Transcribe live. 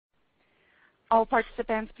All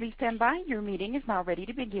participants, please stand by. Your meeting is now ready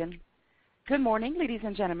to begin. Good morning, ladies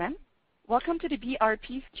and gentlemen. Welcome to the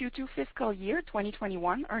BRP's Q2 Fiscal Year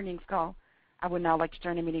 2021 earnings call. I would now like to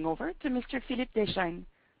turn the meeting over to Mr. Philippe Deschênes.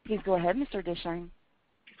 Please go ahead, Mr. Deschênes.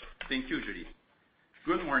 Thank you, Julie.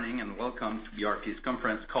 Good morning and welcome to BRP's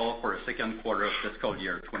conference call for the second quarter of fiscal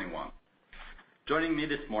year 21. Joining me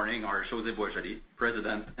this morning are José Boisjoli,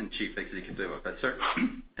 President and Chief Executive Officer,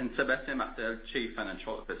 and Sébastien Martel, Chief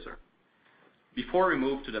Financial Officer. Before we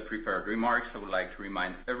move to the prepared remarks, I would like to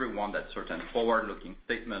remind everyone that certain forward-looking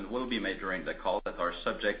statements will be made during the call that are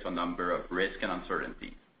subject to a number of risks and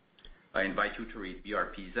uncertainties. I invite you to read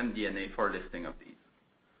BRP's MD&A for a listing of these.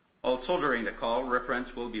 Also, during the call, reference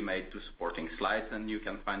will be made to supporting slides, and you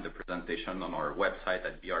can find the presentation on our website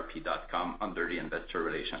at brp.com under the Investor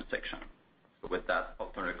Relations section. So with that,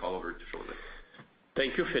 I'll turn the call over to José.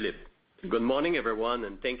 Thank you, Philippe. Good morning, everyone,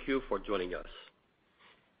 and thank you for joining us.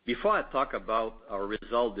 Before I talk about our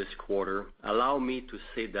result this quarter, allow me to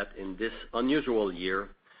say that in this unusual year,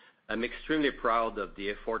 I'm extremely proud of the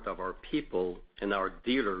effort of our people and our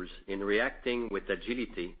dealers in reacting with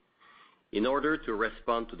agility in order to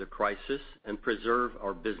respond to the crisis and preserve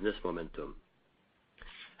our business momentum.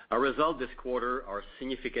 Our results this quarter are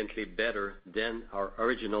significantly better than our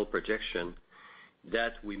original projection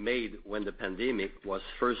that we made when the pandemic was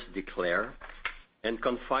first declared and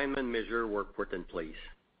confinement measures were put in place.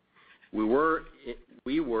 We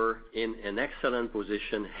were in an excellent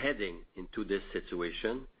position heading into this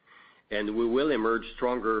situation, and we will emerge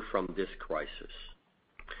stronger from this crisis.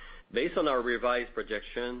 Based on our revised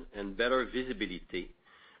projection and better visibility,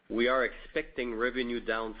 we are expecting revenue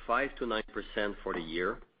down 5 to 9% for the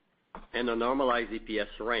year and a normalized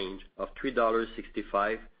EPS range of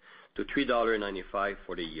 $3.65 to $3.95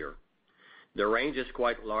 for the year. The range is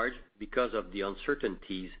quite large because of the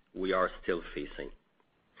uncertainties we are still facing.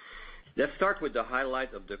 Let's start with the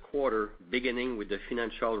highlight of the quarter, beginning with the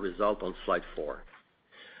financial result on slide 4.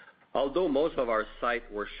 Although most of our sites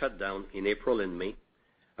were shut down in April and May,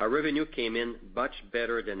 our revenue came in much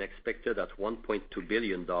better than expected at $1.2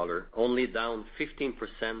 billion, only down 15%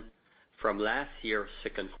 from last year's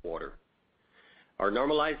second quarter. Our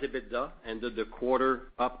normalized EBITDA ended the quarter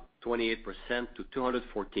up 28% to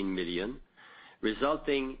 $214 million,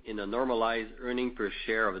 resulting in a normalized earnings per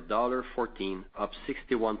share of $1.14, up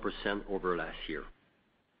 61% over last year.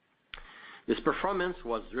 This performance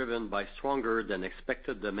was driven by stronger than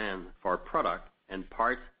expected demand for our product and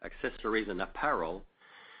parts, accessories, and apparel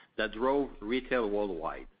that drove retail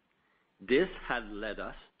worldwide. This had led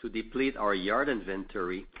us to deplete our yard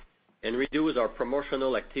inventory and reduce our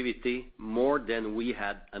promotional activity more than we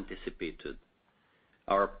had anticipated.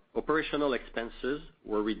 Our operational expenses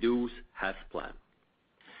were reduced as planned.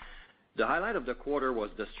 The highlight of the quarter was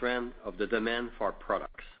the strength of the demand for our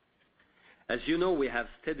products. As you know, we have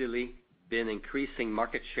steadily been increasing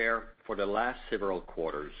market share for the last several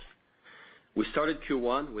quarters. We started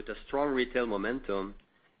Q1 with a strong retail momentum,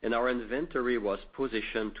 and our inventory was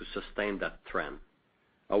positioned to sustain that trend.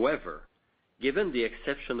 However, given the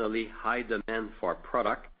exceptionally high demand for our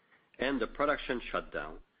product and the production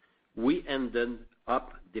shutdown, we ended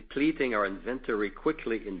up depleting our inventory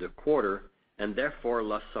quickly in the quarter and therefore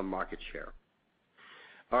lost some market share.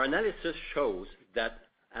 Our analysis shows that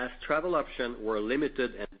as travel options were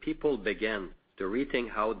limited and people began to rethink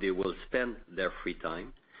how they will spend their free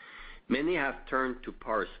time, many have turned to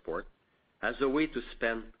power sport as a way to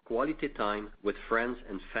spend quality time with friends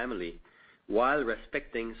and family while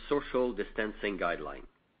respecting social distancing guidelines.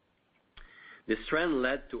 This trend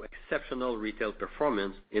led to exceptional retail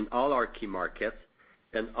performance in all our key markets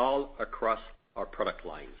and all across our product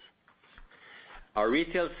lines. Our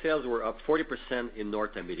retail sales were up 40% in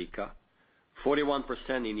North America, 41%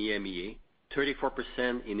 in EMEA,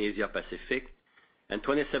 34% in Asia Pacific, and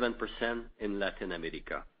 27% in Latin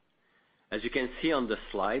America. As you can see on the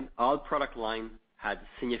slide, all product lines had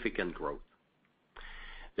significant growth.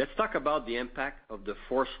 Let's talk about the impact of the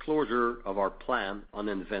forced closure of our plant on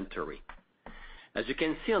inventory. As you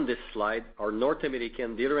can see on this slide, our North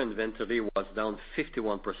American dealer inventory was down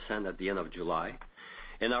 51% at the end of July,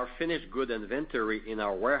 and our finished good inventory in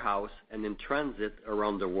our warehouse and in transit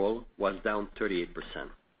around the world was down 38%.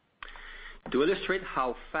 To illustrate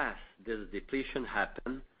how fast this depletion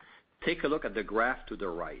happened, take a look at the graph to the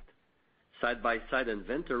right. Side-by-side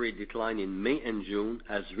inventory declined in May and June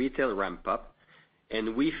as retail ramped up,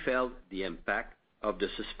 and we felt the impact of the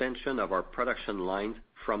suspension of our production lines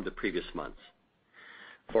from the previous months.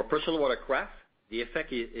 For personal watercraft, the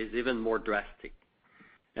effect is even more drastic.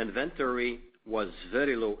 Inventory was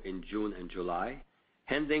very low in June and July,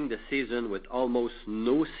 ending the season with almost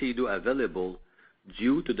no Sea-Doo available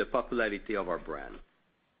due to the popularity of our brand.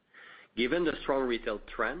 Given the strong retail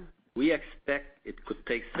trend, we expect it could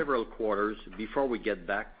take several quarters before we get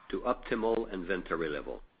back to optimal inventory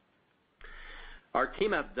level. Our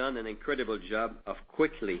team have done an incredible job of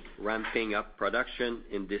quickly ramping up production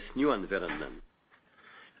in this new environment.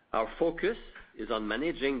 Our focus is on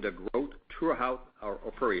managing the growth throughout our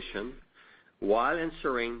operation while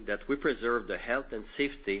ensuring that we preserve the health and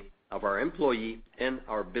safety of our employee and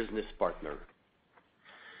our business partner.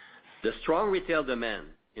 The strong retail demand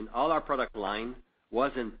in all our product line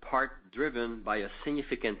was in part driven by a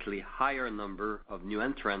significantly higher number of new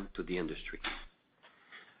entrants to the industry.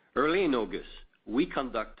 Early in August, we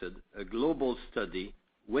conducted a global study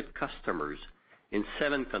with customers in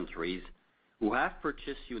 7 countries who have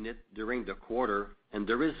purchased units during the quarter, and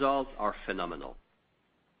the results are phenomenal.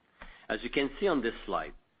 As you can see on this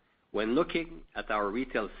slide, when looking at our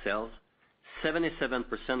retail sales, 77%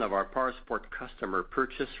 of our powersport customers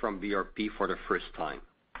purchased from BRP for the first time,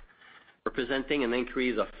 representing an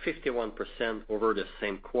increase of 51% over the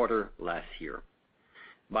same quarter last year.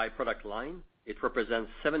 By product line, it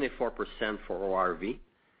represents 74% for ORV,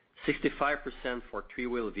 65% for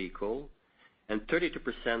three-wheel vehicle, and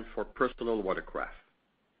 32% for personal watercraft.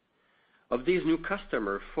 Of these new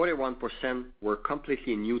customers, 41% were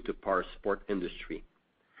completely new to powersport industry.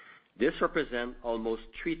 This represents almost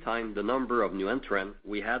 3 times the number of new entrants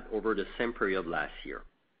we had over the same period last year.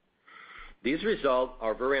 These results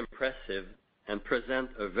are very impressive and present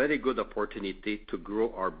a very good opportunity to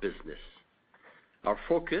grow our business. Our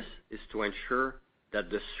focus is to ensure that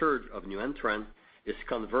the surge of new entrants is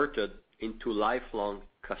converted into lifelong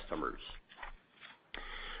customers.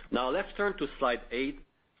 Now let's turn to slide 8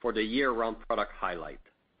 for the year-round product highlight.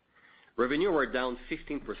 Revenue were down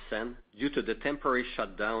 15% due to the temporary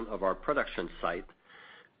shutdown of our production site,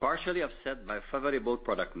 partially offset by favorable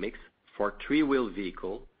product mix for three-wheel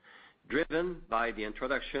vehicle, driven by the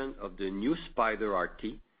introduction of the new Spyder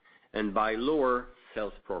RT and by lower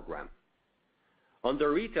sales program. On the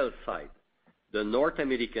retail side, the North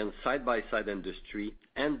American side-by-side industry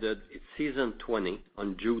ended its season 20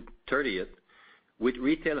 on June 30th with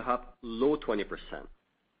retail up low 20%.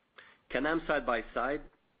 Can-Am side-by-side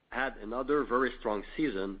had another very strong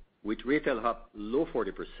season with retail up low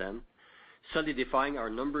 40%, solidifying our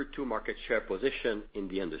number 2 market share position in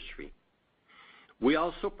the industry. We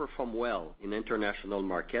also performed well in international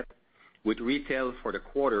market with retail for the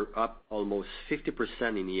quarter up almost 50%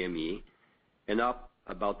 in EMEA and up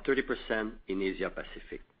about 30% in Asia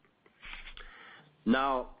Pacific.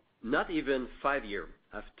 Now, not even 5 years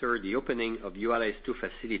after the opening of Juárez 2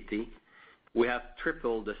 facility, we have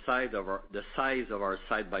tripled the size of our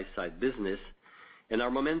side-by-side business, and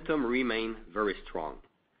our momentum remains very strong.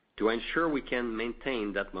 To ensure we can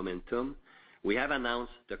maintain that momentum, we have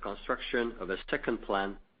announced the construction of a second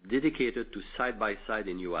plant dedicated to side-by-side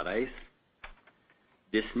in Juárez.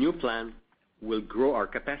 This new plant will grow our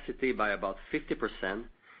capacity by about 50%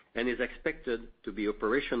 and is expected to be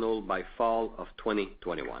operational by fall of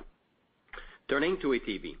 2021. Turning to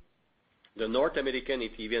ATV. The North American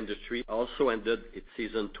ATV industry also ended its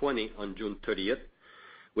season 20 on June 30th,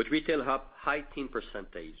 with retail up high teen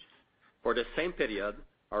percentage. For the same period,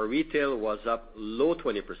 our retail was up low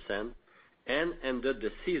 20% and ended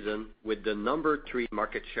the season with the number 3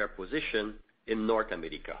 market share position in North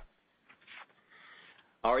America.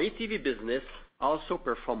 Our ATV business also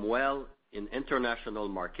performed well in international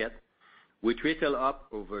market, with retail up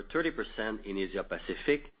over 30% in Asia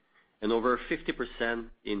Pacific and over 50%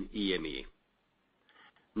 in EMEA.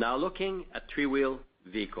 Now looking at three-wheel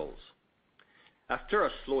vehicles. After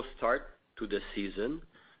a slow start to the season,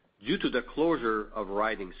 due to the closure of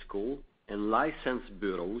riding school and licensed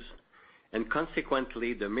bureaus, and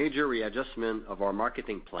consequently the major readjustment of our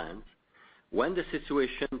marketing plans, when the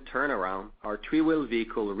situation turned around, our three-wheel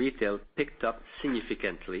vehicle retail picked up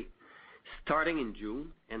significantly, starting in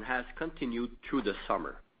June and has continued through the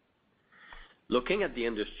summer. Looking at the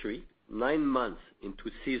industry, 9 months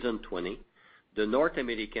into season 20, the North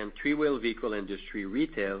American three-wheel vehicle industry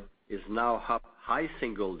retail is now up high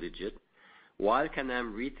single digit, while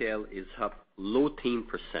Can-Am retail is up low teen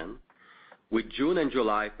 %, with June and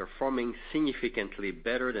July performing significantly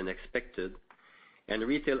better than expected, and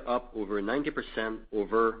retail up over 90%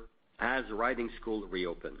 as riding school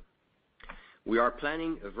reopened. We are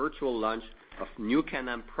planning a virtual launch of new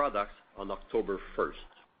Can-Am products on October 1st.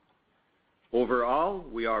 Overall,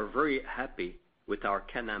 we are very happy with our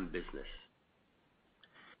Can-Am business.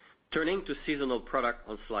 Turning to seasonal product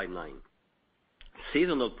on slide 9.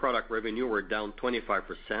 Seasonal product revenue were down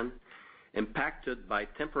 25%, impacted by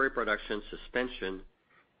temporary production suspension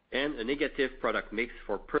and a negative product mix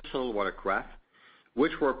for personal watercraft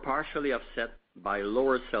which were partially offset by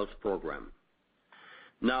lower sales program.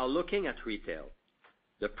 Now looking at retail,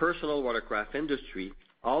 the personal watercraft industry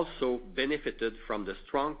also benefited from the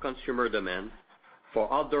strong consumer demand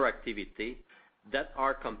for outdoor activity that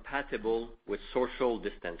are compatible with social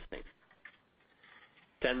distancing.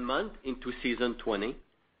 10 months into season 20,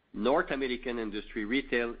 North American industry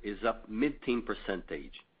retail is up mid-teen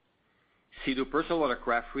percentage. Sea-Doo personal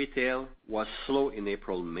watercraft retail was slow in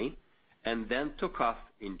April-May and then took off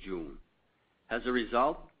in June. As a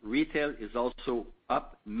result, retail is also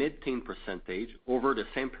up mid-teen percentage over the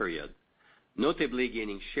same period, notably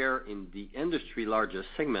gaining share in the industry largest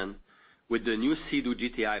segment with the new Sea-Doo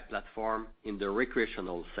GTI platform in the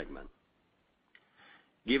recreational segment.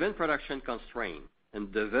 Given production constraint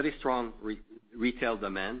and the very strong retail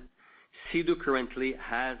demand, Sea-Doo currently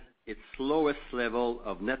has its lowest level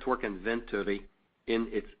of network inventory in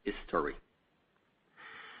its history.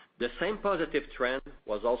 The same positive trend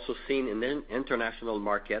was also seen in the international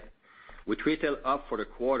market, with retail up for the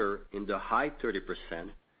quarter in the high 30%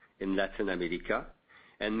 in Latin America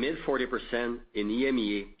and mid 40% in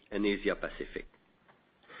EMEA and Asia Pacific.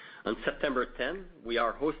 On September 10, we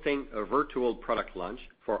are hosting a virtual product launch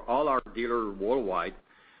for all our dealers worldwide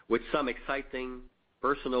with some exciting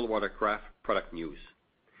personal watercraft product news.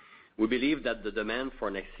 We believe that the demand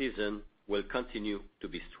for next season will continue to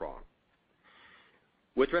be strong.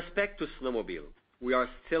 With respect to snowmobile, we are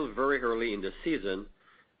still very early in the season,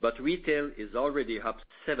 but retail is already up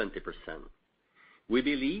 70%. We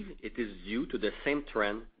believe it is due to the same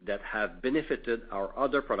trend that have benefited our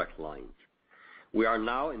other product lines. We are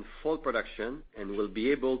now in full production and will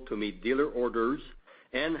be able to meet dealer orders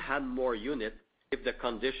and add more units if the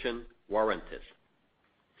condition warranted.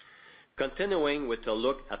 Continuing with a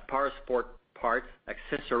look at powersport parts,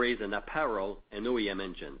 accessories, and apparel and OEM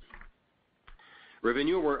engines.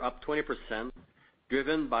 Revenue were up 20%,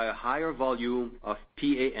 driven by a higher volume of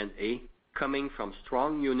PA&A coming from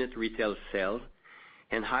strong unit retail sales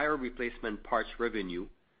and higher replacement parts revenue,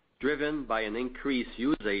 driven by an increased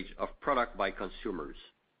usage of product by consumers.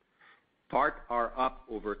 Parts are up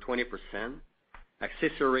over 20%,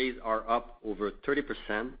 accessories are up over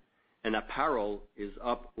 30%, and apparel is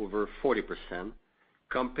up over 40%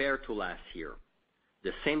 compared to last year.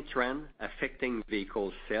 The same trend affecting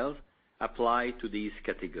vehicle sales apply to these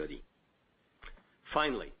categories.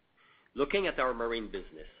 Finally, looking at our marine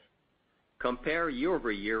business. Compare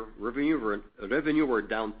year-over-year, revenue were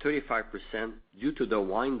down 35% due to the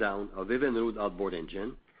wind down of Evinrude outboard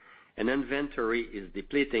engine, and inventory is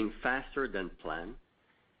depleting faster than planned,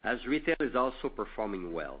 as retail is also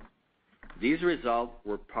performing well. These results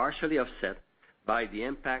were partially offset by the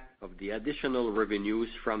impact of the additional revenues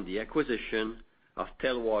from the acquisition of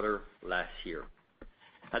Tailwater last year.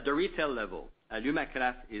 At the retail level,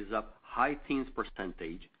 Alumacraft is up high teens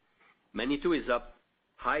percentage, Manitou is up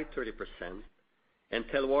high 30%, and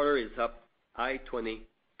Tailwater is up high 20%.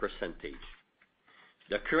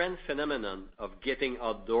 The current phenomenon of getting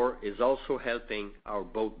outdoor is also helping our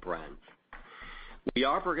boat brands. We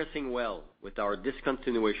are progressing well with our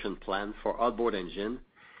discontinuation plan for outboard engine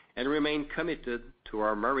and remain committed to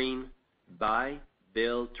our marine buy,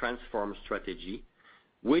 build, transform strategy,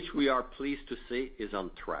 which we are pleased to say is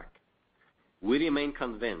on track. We remain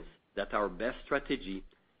convinced that our best strategy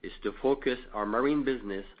is to focus our marine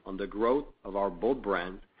business on the growth of our boat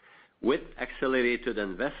brand with accelerated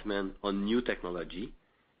investment on new technology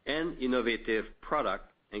and innovative product,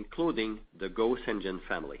 including the Ghost engine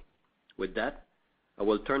family. With that, I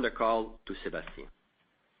will turn the call to Sébastien.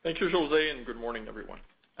 Thank you, José, and good morning, everyone.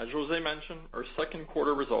 As José mentioned, our second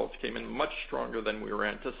quarter results came in much stronger than we were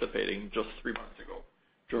anticipating just 3 months ago,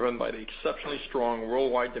 driven by the exceptionally strong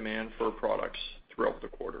worldwide demand for our products throughout the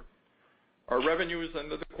quarter. Our revenues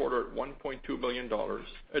ended the quarter at $1.2 billion,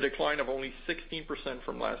 a decline of only 16%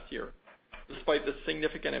 from last year, despite the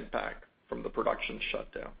significant impact from the production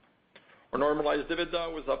shutdown. Our normalized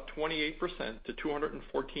EBITDA was up 28% to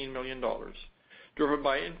 $214 million, driven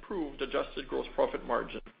by improved adjusted gross profit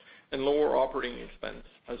margin and lower operating expense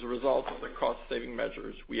as a result of the cost-saving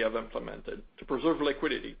measures we have implemented to preserve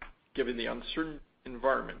liquidity, given the uncertain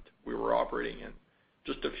environment we were operating in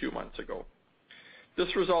just a few months ago.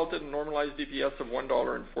 This resulted in normalized EPS of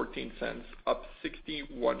 $1.14, up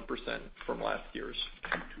 61% from last year's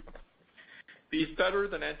Q2. These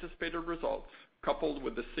better-than-anticipated results, coupled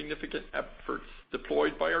with the significant efforts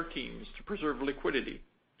deployed by our teams to preserve liquidity,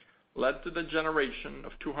 led to the generation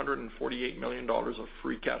of $248 million of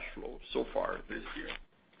free cash flow so far this year.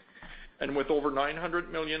 And with over $900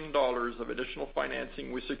 million of additional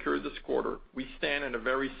financing we secured this quarter, we stand in a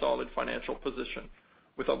very solid financial position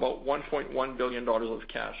with about $1.1 billion of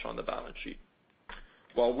cash on the balance sheet.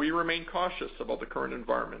 While we remain cautious about the current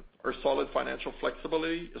environment, our solid financial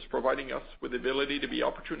flexibility is providing us with the ability to be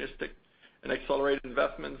opportunistic and accelerate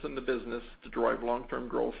investments in the business to drive long-term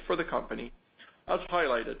growth for the company, as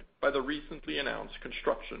highlighted by the recently announced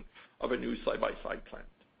construction of a new side-by-side plant.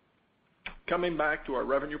 Coming back to our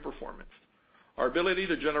revenue performance, our ability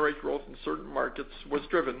to generate growth in certain markets was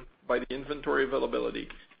driven by the inventory availability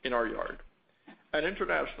in our yard. At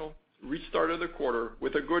International, we started the quarter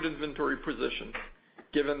with a good inventory position,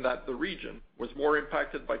 given that the region was more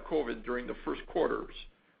impacted by COVID during the first quarters,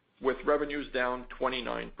 with revenues down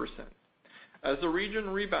 29%. As the region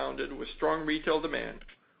rebounded with strong retail demand,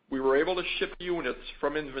 we were able to ship units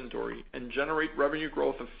from inventory and generate revenue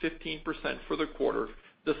growth of 15% for the quarter,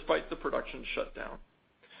 despite the production shutdown.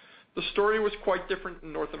 The story was quite different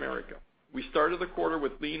in North America. We started the quarter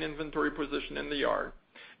with lean inventory position in the yard,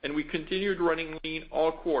 and we continued running lean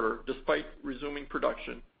all quarter despite resuming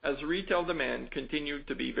production, as retail demand continued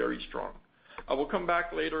to be very strong. I will come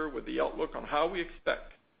back later with the outlook on how we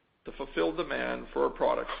expect to fulfill demand for our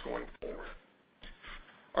products going forward.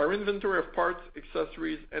 Our inventory of parts,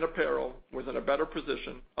 accessories, and apparel was in a better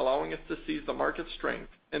position, allowing us to seize the market strength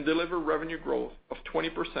and deliver revenue growth of 20%,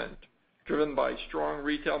 driven by strong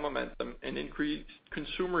retail momentum and increased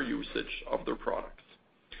consumer usage of their products.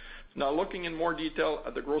 Now looking in more detail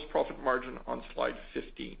at the gross profit margin on slide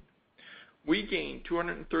 15. We gained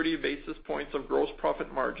 230 basis points of gross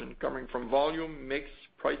profit margin coming from volume, mix,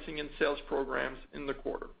 pricing, and sales programs in the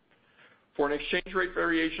quarter. Foreign exchange rate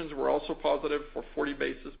variations were also positive for 40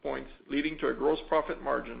 basis points, leading to a gross profit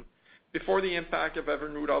margin before the impact of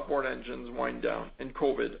Evinrude outboard engines wind down and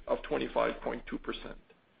COVID of 25.2%.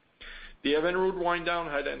 The Evinrude wind down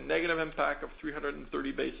had a negative impact of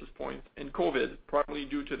 330 basis points, and COVID, probably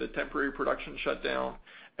due to the temporary production shutdown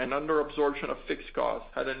and under absorption of fixed costs,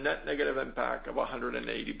 had a net negative impact of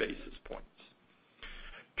 180 basis points.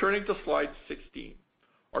 Turning to slide 16.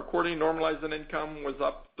 Our quarterly normalized net income was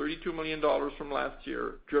up $32 million from last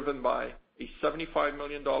year, driven by a $75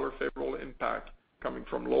 million favorable impact coming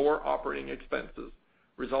from lower operating expenses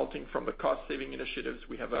resulting from the cost-saving initiatives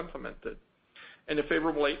we have implemented, and a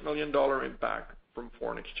favorable $8 million impact from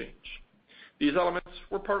foreign exchange. These elements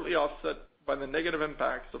were partly offset by the negative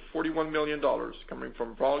impacts of $41 million coming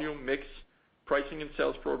from volume, mix, pricing, and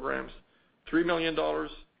sales programs, $3 million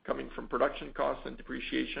coming from production costs and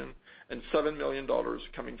depreciation, and $7 million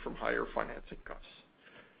coming from higher financing costs.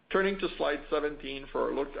 Turning to slide 17 for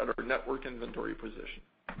a look at our network inventory position.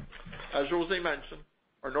 As José mentioned,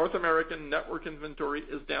 our North American network inventory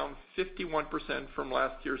is down 51% from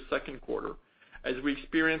last year's second quarter, as we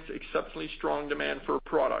experienced exceptionally strong demand for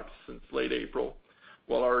products since late April,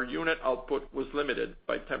 while our unit output was limited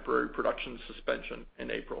by temporary production suspension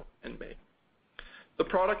in April and May. The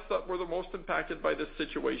products that were the most impacted by this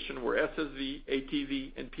situation were SSV,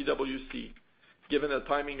 ATV, and PWC, given the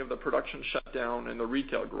timing of the production shutdown and the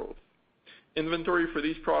retail growth. Inventory for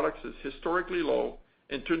these products is historically low,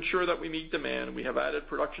 and to ensure that we meet demand, we have added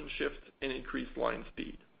production shifts and increased line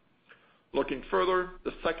speed. Looking further,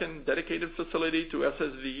 the second dedicated facility to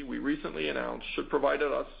SSV we recently announced should provide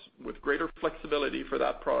us with greater flexibility for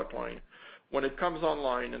that product line when it comes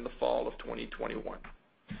online in the fall of 2021.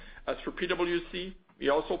 As for PWC, we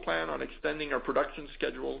also plan on extending our production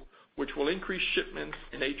schedule, which will increase shipments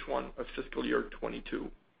in H1 of fiscal year 22.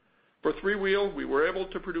 For three-wheel, we were able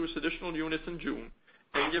to produce additional units in June,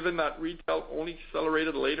 and given that retail only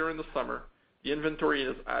accelerated later in the summer, the inventory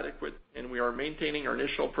is adequate, and we are maintaining our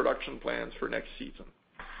initial production plans for next season.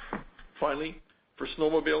 Finally, for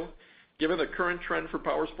snowmobile, given the current trend for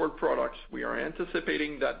powersport products, we are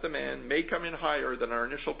anticipating that demand may come in higher than our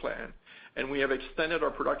initial plan, and we have extended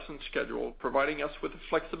our production schedule, providing us with the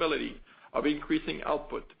flexibility of increasing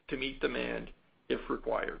output to meet demand if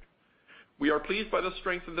required. We are pleased by the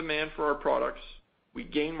strength of demand for our products. We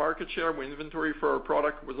gained market share when inventory for our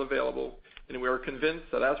product was available, and we are convinced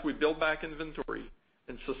that as we build back inventory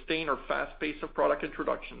and sustain our fast pace of product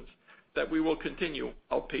introductions, that we will continue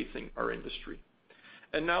outpacing our industry.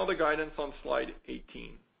 And now the guidance on slide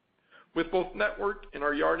 18. With both network and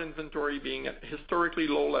our yard inventory being at historically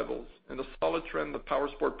low levels and the solid trend that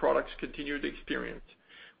powersport products continue to experience,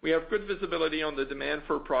 we have good visibility on the demand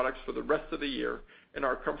for products for the rest of the year and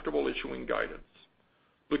are comfortable issuing guidance.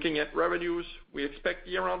 Looking at revenues, we expect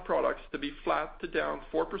year-round products to be flat to down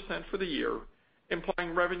 4% for the year,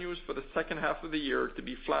 implying revenues for the second half of the year to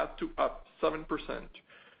be flat to up 7%,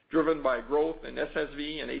 driven by growth in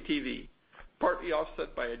SSV and ATV, partly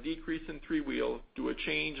offset by a decrease in three-wheel due to a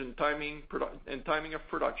change in timing of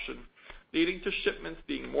production, leading to shipments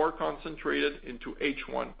being more concentrated into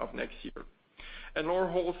H1 of next year, and lower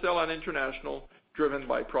wholesale and international, driven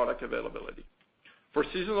by product availability. For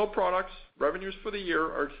seasonal products, revenues for the year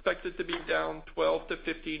are expected to be down 12 to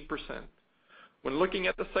 15%. When looking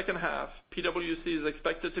at the second half, PWC is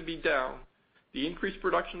expected to be down. The increased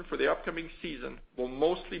production for the upcoming season will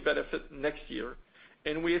mostly benefit next year,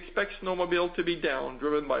 and we expect snowmobile to be down,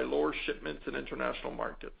 driven by lower shipments in international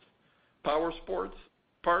markets. Power sports,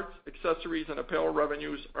 parts, accessories, and apparel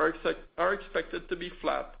revenues are expected to be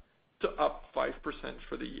flat to up 5%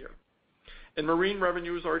 for the year. And marine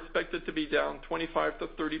revenues are expected to be down 25 to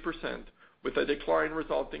 30%, with a decline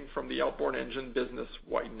resulting from the outboard engine business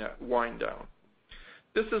wind down.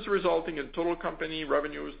 This is resulting in total company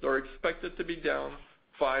revenues that are expected to be down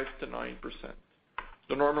 5 to 9%.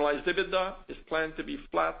 The normalized EBITDA is planned to be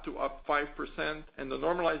flat to up 5%, and the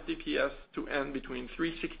normalized EPS to end between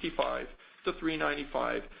 $3.65 to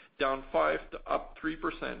 $3.95, down 5 to up 3%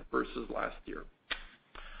 versus last year.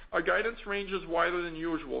 Our guidance range is wider than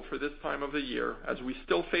usual for this time of the year, as we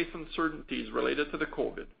still face uncertainties related to the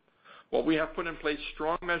COVID. While we have put in place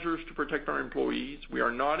strong measures to protect our employees, we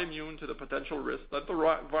are not immune to the potential risk that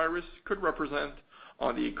the virus could represent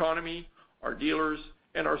on the economy, our dealers,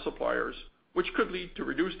 and our suppliers, which could lead to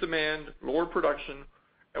reduced demand, lower production,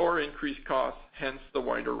 or increased costs, hence the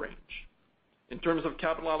wider range. In terms of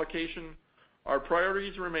capital allocation, our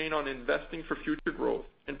priorities remain on investing for future growth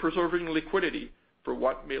and preserving liquidity for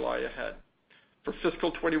what may lie ahead. For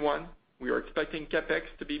fiscal 21, we are expecting CapEx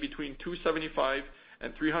to be between $275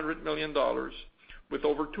 and $300 million, with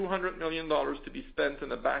over $200 million to be spent in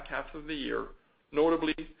the back half of the year,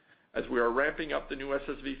 notably as we are ramping up the new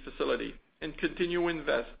SSV facility and continue to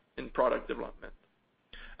invest in product development.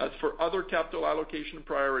 As for other capital allocation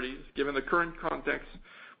priorities, given the current context,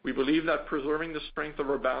 we believe that preserving the strength of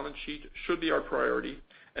our balance sheet should be our priority,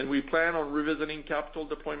 and we plan on revisiting capital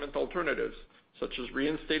deployment alternatives, such as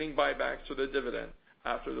reinstating buybacks or the dividend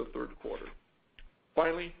after the third quarter.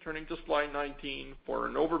 Finally, turning to slide 19 for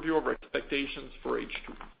an overview of our expectations for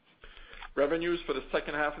H2. Revenues for the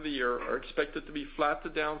second half of the year are expected to be flat to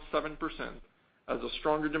down 7%, as a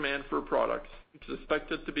stronger demand for products is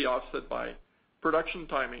expected to be offset by production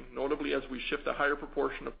timing, notably as we shift a higher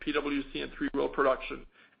proportion of PWC and three-wheel production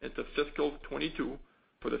into fiscal 22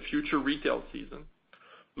 for the future retail season,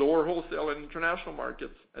 lower wholesale and international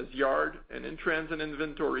markets as yard and in-transit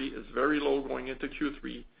inventory is very low going into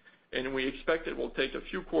Q3, and we expect it will take a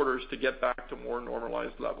few quarters to get back to more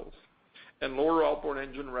normalized levels, and lower outboard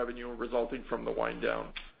engine revenue resulting from the wind down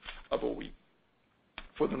of OE.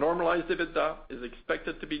 For the normalized EBITDA is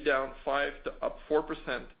expected to be down 5 to up 4%,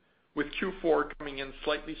 with Q4 coming in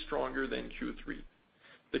slightly stronger than Q3.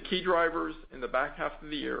 The key drivers in the back half of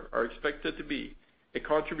the year are expected to be a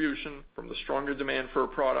contribution from the stronger demand for our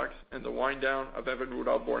products and the wind down of Evinrude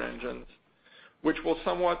outboard engines, which will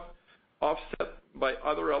somewhat offset by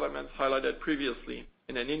other elements highlighted previously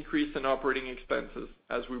in an increase in operating expenses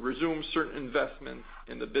as we resume certain investments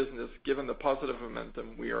in the business given the positive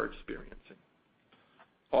momentum we are experiencing.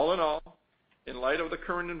 All in all, in light of the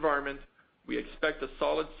current environment, we expect a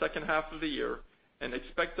solid second half of the year and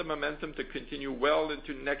expect the momentum to continue well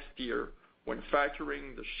into next year when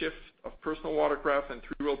factoring the shift of personal watercraft and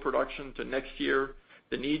three-wheel production to next year,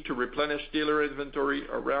 the need to replenish dealer inventory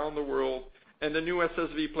around the world, and the new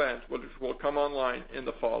SSV plant, which will come online in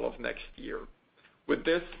the fall of next year. With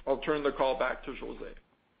this, I'll turn the call back to José.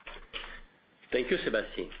 Thank you,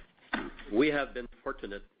 Sébastien. We have been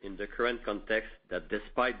fortunate in the current context that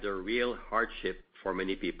despite the real hardship for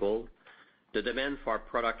many people, the demand for our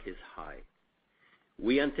product is high.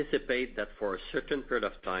 We anticipate that for a certain period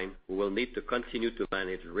of time, we will need to continue to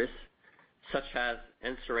manage risks, such as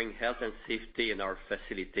ensuring health and safety in our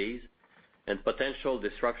facilities and potential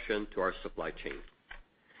disruption to our supply chain.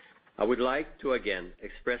 I would like to again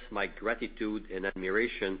express my gratitude and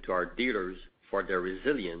admiration to our dealers for their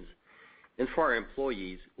resilience and for our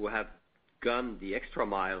employees who have gone the extra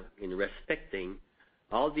mile in respecting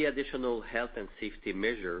all the additional health and safety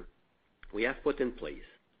measures we have put in place.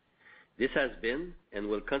 This has been and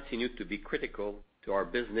will continue to be critical to our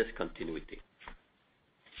business continuity.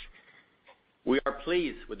 We are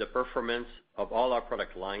pleased with the performance of all our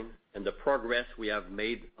product line and the progress we have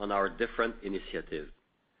made on our different initiatives.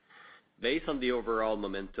 Based on the overall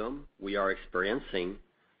momentum we are experiencing,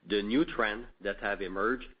 the new trends that have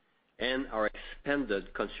emerged, and our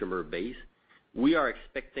expanded consumer base, we are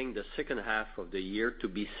expecting the second half of the year to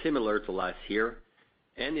be similar to last year,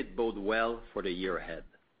 and it bodes well for the year ahead.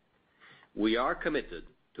 We are committed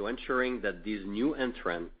to ensuring that these new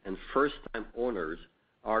entrants and first-time owners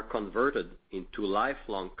are converted into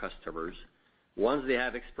lifelong customers once they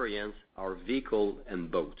have experienced our vehicle and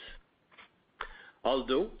boats.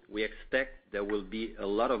 Although we expect there will be a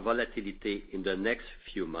lot of volatility in the next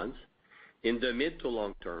few months, In the mid to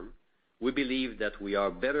long term, we believe that we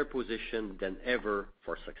are better positioned than ever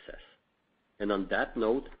for success. And on that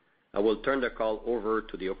note, I will turn the call over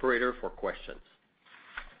to the operator for questions.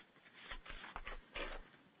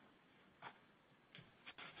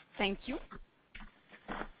 Thank you.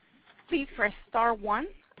 Please press star 1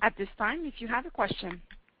 at this time if you have a question.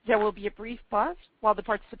 There will be a brief pause while the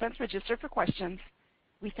participants register for questions.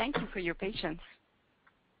 We thank you for your patience.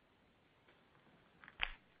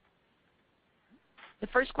 The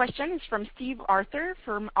first question is from Steve Arthur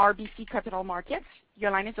from RBC Capital Markets.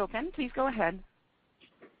 Your line is open. Please go ahead.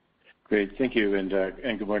 Great. Thank you, and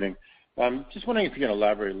good morning. Just wondering if you can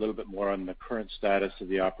elaborate a little bit more on the current status of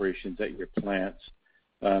the operations at your plants.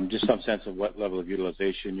 Just some sense of what level of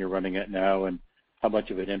utilization you're running at now and how much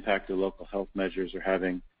of an impact the local health measures are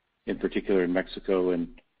having, in particular in Mexico, and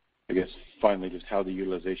I guess finally just how the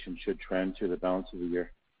utilization should trend through the balance of the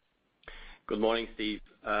year. Good morning, Steve.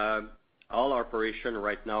 All operations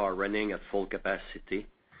right now are running at full capacity,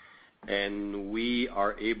 and we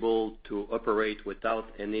are able to operate without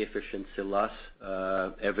any efficiency loss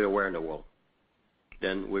everywhere in the world.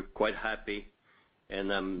 Then we're quite happy, and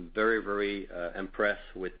I'm very, very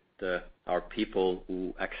impressed with our people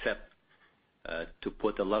who accept to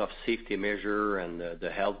put a lot of safety measure and the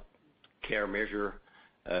health care measure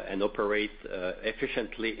and operate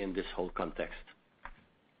efficiently in this whole context.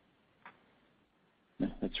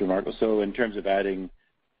 That's remarkable. So in terms of adding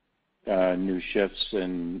new shifts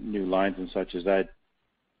and new lines and such, is that,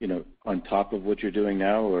 on top of what you're doing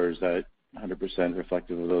now, or is that 100%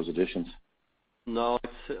 reflective of those additions? No,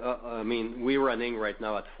 we're running right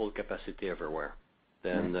now at full capacity everywhere.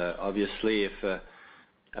 And obviously,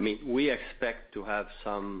 we expect to have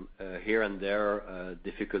some here and there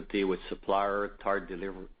difficulty with supplier, tight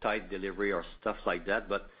delivery or stuff like that,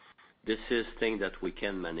 but this is thing that we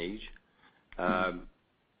can manage.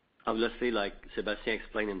 Obviously, like Sébastien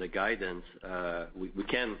explained in the guidance, we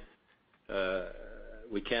can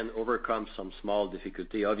overcome some small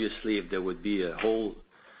difficulty. Obviously, if there would be a whole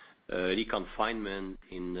reconfinement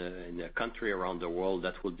in a country around the world,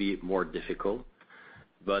 that would be more difficult.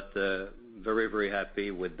 But very, very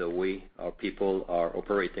happy with the way our people are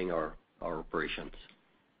operating our operations.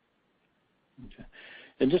 Okay.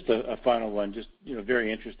 And just a final one, just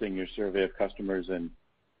very interesting, your survey of customers and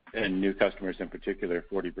new customers in particular,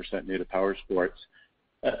 40% new to power sports.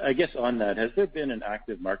 I guess on that, has there been an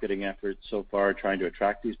active marketing effort so far trying to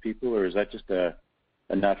attract these people, or is that just a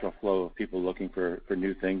natural flow of people looking for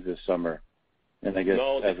new things this summer? And I guess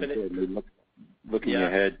looking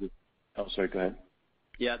ahead. Oh, sorry, go ahead.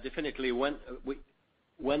 Yeah, definitely. When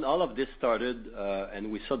all of this started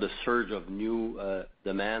and we saw the surge of new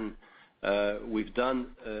demand, we've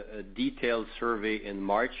done a detailed survey in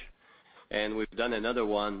March, and we've done another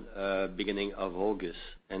one beginning of August.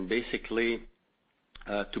 And basically,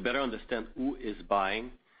 to better understand who is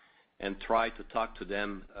buying and try to talk to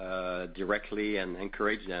them directly and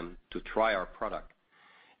encourage them to try our product.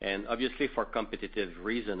 And obviously, for competitive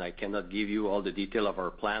reason, I cannot give you all the detail of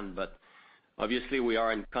our plan, but obviously we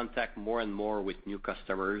are in contact more and more with new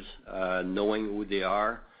customers, knowing who they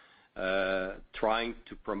are, trying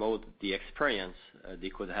to promote the experience they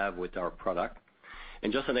could have with our product.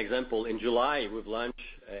 And just an example, in July, we've launched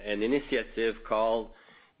an initiative called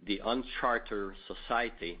the Uncharted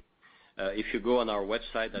Society. If you go on our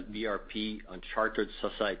website at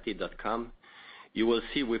brpunchartedsociety.com, you will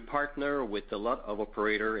see we partner with a lot of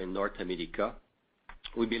operators in North America.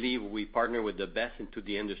 We believe we partner with the best into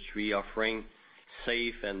the industry, offering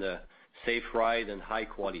safe ride and high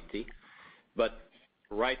quality. But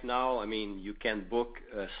right now, you can book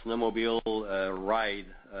a snowmobile ride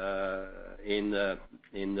in the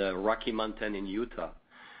Rocky Mountain in Utah.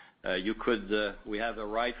 We have a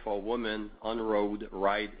ride for women on-road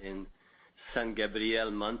ride in San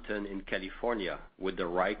Gabriel Mountain in California with the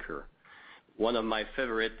Ryker. One of my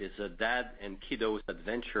favorite is a dad and kiddos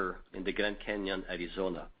adventure in the Grand Canyon,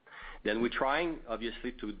 Arizona. Then we're trying,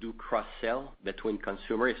 obviously, to do cross-sell between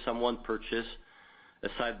consumers. If someone purchase a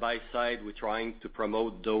side-by-side, we're trying to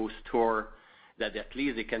promote those tours that at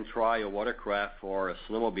least they can try a watercraft or a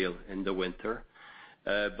snowmobile in the winter.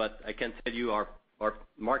 But I can tell you our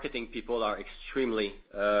marketing people are extremely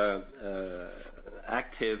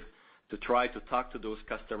active to try to talk to those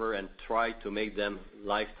customers and try to make them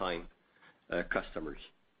lifetime customers.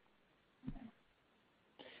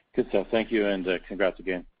 Good stuff. Thank you, and congrats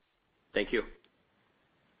again. Thank you.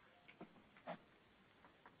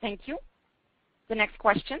 Thank you. The next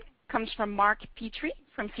question comes from Mark Petrie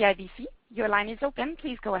from CIBC. Your line is open.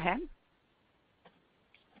 Please go ahead.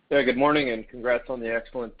 Yeah, good morning, and congrats on the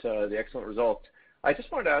excellent results. I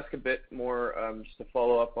just wanted to ask a bit more, just to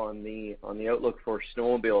follow up on the outlook for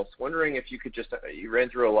snowmobiles. Wondering if you could just you ran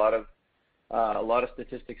through a lot of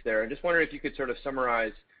statistics there. I'm just wondering if you could sort of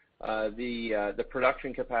summarize the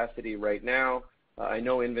production capacity right now. I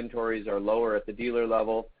know inventories are lower at the dealer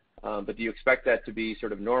level, but do you expect that to be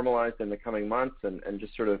sort of normalized in the coming months? And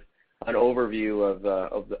just sort of an overview of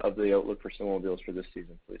the outlook for snowmobiles for this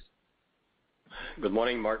season, please. Good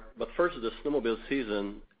morning, Mark. But first, the snowmobile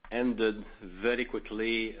season ended very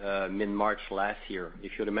quickly mid-March last year.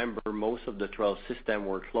 If you remember, most of the trail system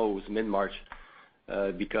were closed mid-March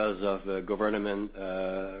because of government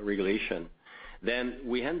regulation. Then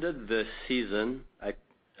we ended the season,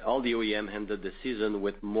 all the OEM ended the season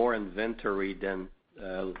with more inventory than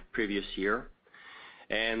previous year.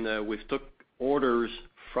 And we've took orders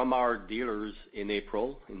from our dealers in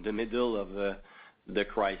April, in the middle of the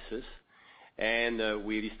crisis. And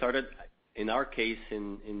we started, in our case,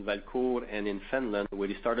 in Valcourt and in Finland,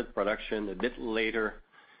 we started production a bit later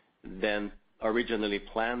than originally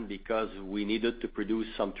planned because we needed to produce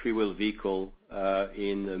some three-wheel vehicle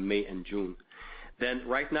in May and June. Then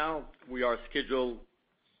right now, we are scheduled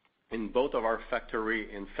in both of our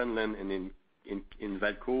factory in Finland and in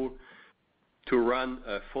Valcourt to run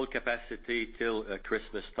full capacity till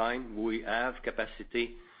Christmas time. We have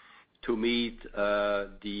capacity to meet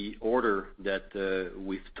the order that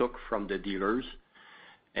we've took from the dealers.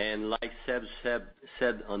 And like Seb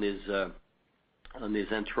said on his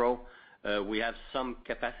intro, we have some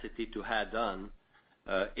capacity to add on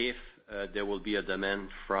if there will be a demand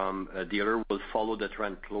from a dealer. We'll follow the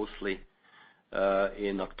trend closely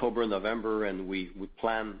in October, November, and we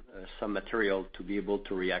plan some material to be able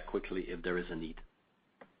to react quickly if there is a need.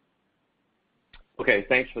 Okay,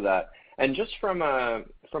 thanks for that. And just from a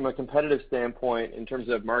competitive standpoint, in terms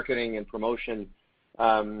of marketing and promotion,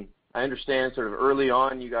 I understand sort of early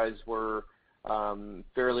on you guys were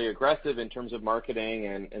fairly aggressive in terms of marketing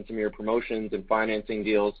and some of your promotions and financing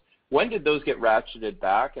deals. When did those get ratcheted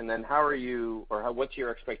back? And then what's your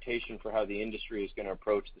expectation for how the industry is going to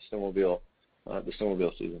approach the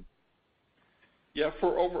snowmobile season? Yeah,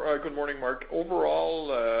 good morning, Mark. Overall,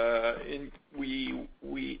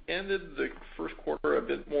 we ended the first quarter a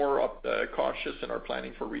bit more cautious in our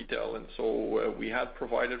planning for retail, and so we had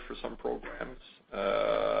provided for some programs,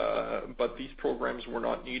 but these programs were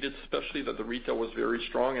not needed, especially that the retail was very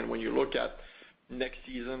strong. And when you look at next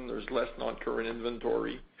season, there's less non-current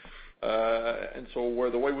inventory, and so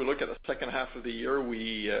the way we look at the second half of the year,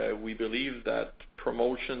 we believe that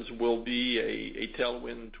promotions will be a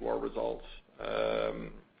tailwind to our results.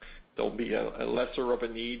 There'll be a lesser of a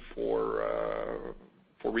need for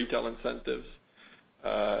retail incentives,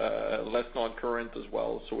 less non-current as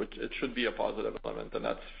well. So it should be a positive element, and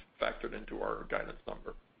that's factored into our guidance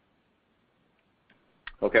number.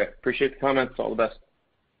 Okay, appreciate the comments. All the best.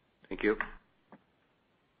 Thank you.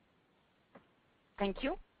 Thank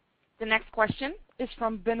you. The next question is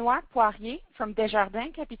from Benoit Poirier from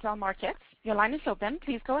Desjardins Capital Markets. Your line is open.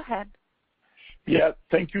 Please go ahead. Yeah,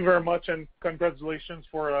 thank you very much, and congratulations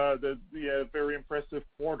for the very impressive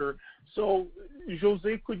quarter. So,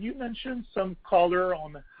 José, could you mention some color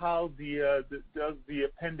on how does the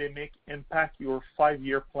pandemic impact your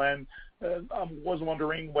 5-year plan? I was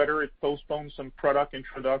wondering whether it postponed some product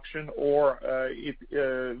introduction or it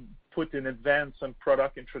put in advance some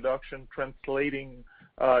product introduction, translating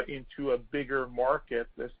into a bigger market,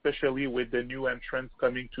 especially with the new entrants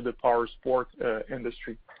coming to the power sport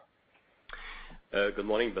industry. Good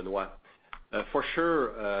morning, Benoit. For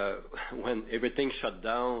sure, when everything shut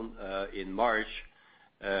down in March,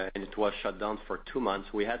 and it was shut down for 2 months,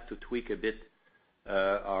 we had to tweak a bit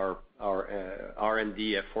our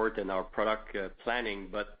R&D effort and our product planning,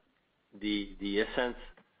 but the essence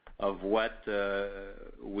of what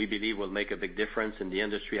we believe will make a big difference in the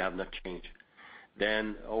industry have not changed.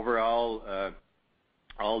 Then overall,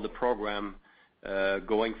 all the program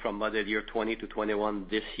going from model year 20 to 21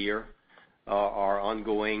 this year are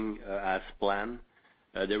ongoing as planned.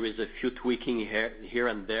 There is a few tweaking here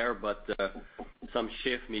and there, but some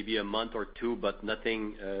shift, maybe a month or two, but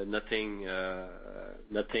nothing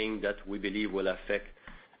that we believe will affect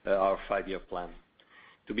our 5-year plan.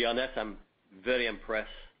 To be honest, I'm very impressed.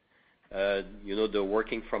 The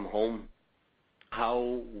working from home,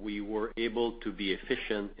 how we were able to be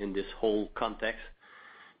efficient in this whole context,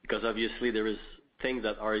 because obviously there is things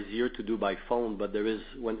that are easier to do by phone, but there is,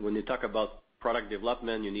 when you talk about product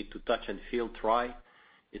development, you need to touch and feel, try.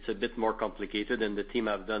 It's a bit more complicated, and the team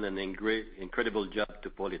have done an incredible job to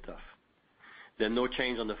pull it off. There's no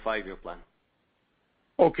change on the 5-year plan.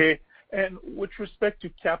 Okay. And with respect to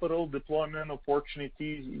capital deployment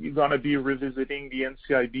opportunities, you're going to be revisiting the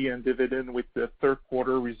NCIB and dividend with the third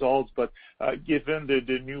quarter results, but given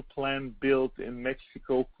the new plant built in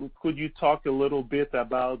Mexico, could you talk a little bit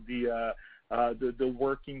about the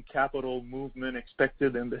working capital movement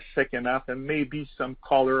expected in the second half and maybe some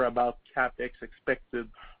color about CapEx expected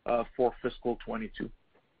for fiscal 22?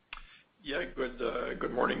 Yeah,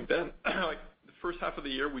 good morning, Ben. The first half of the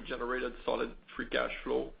year, we generated solid free cash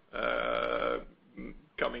flow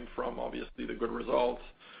coming from, obviously, the good results.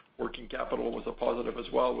 Working capital was a positive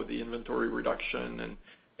as well with the inventory reduction and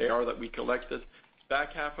AR that we collected.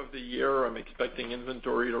 Back half of the year, I'm expecting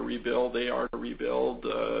inventory to rebuild, AR to rebuild.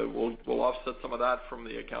 We'll offset some of that from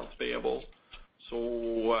the accounts payable.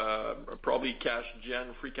 So probably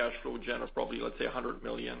free cash flow gen of probably, let's say, 100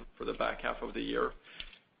 million for the back half of the year.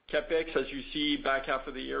 CapEx, as you see, back half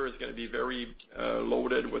of the year is going to be very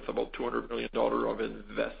loaded with about 200 million dollar of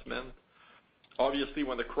investment. Obviously,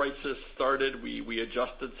 when the crisis started, we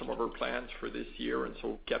adjusted some of our plans for this year, and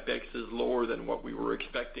so CapEx is lower than what we were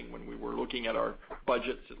expecting when we were looking at our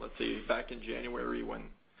budgets, let's say, back in January when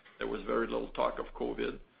there was very little talk of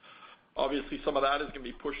COVID. Obviously, some of that is going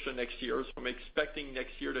to be pushed to next year, so I'm expecting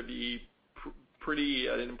next year to be pretty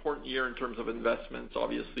an important year in terms of investments.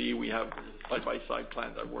 Obviously, we have side-by-side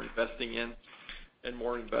plans that we're investing in and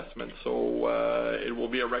more investments. So it will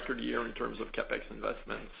be a record year in terms of CapEx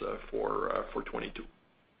investments for 22.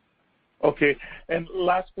 Okay. And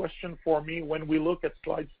last question for me. When we look at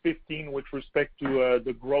slide 15 with respect to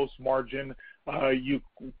the gross margin, you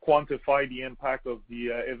quantify the impact of the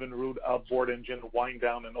Evinrude outboard engine wind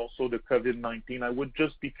down and also the COVID-19. I would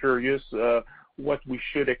just be curious what we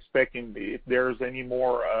should expect if there's any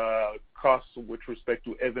more costs with respect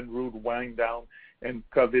to Evinrude wind down and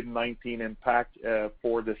COVID-19 impact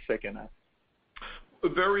for the second half.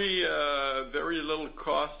 Very little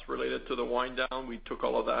cost related to the wind down. We took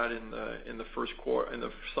all of that in the first quarter,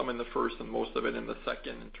 some in the first and most of it in the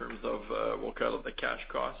second in terms of we'll call it the cash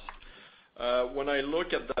costs. When I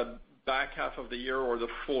look at the back half of the year or the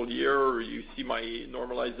full year, you see my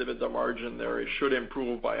normalized EBITDA margin there. It should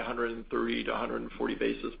improve by 130 to 140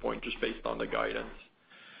 basis points just based on the guidance.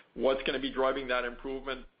 What's going to be driving that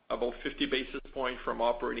improvement? About 50 basis points from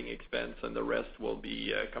operating expense, and the rest will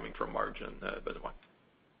be coming from margin, Benoit.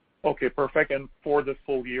 Okay, perfect. And for the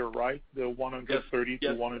full year, right? The 130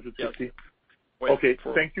 to 150? Yes. Okay,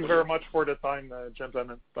 thank you very much for the time,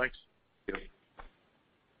 gentlemen. Thanks.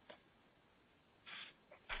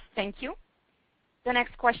 Thank you. The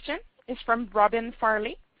next question is from Robin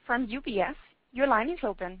Farley from UBS. Your line is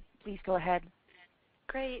open. Please go ahead.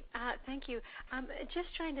 Great. Thank you.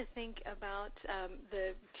 Just trying to think about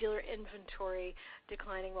the dealer inventory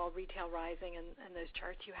declining while retail rising and those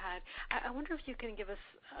charts you had. I wonder if you can give us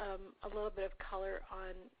a little bit of color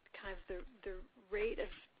on kind of the rate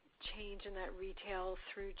of change in that retail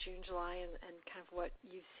through June, July, and kind of what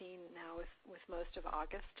you've seen now with most of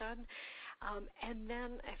August done. And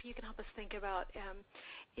then if you can help us think about,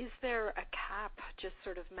 is there a cap just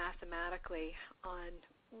sort of mathematically on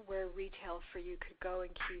where retail for you could go in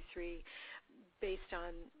Q3 based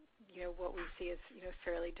on, what we see as,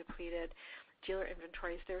 fairly depleted dealer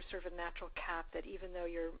inventories? There's sort of a natural cap that even though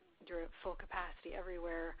you're at full capacity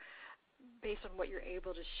everywhere, based on what you're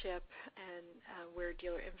able to ship and where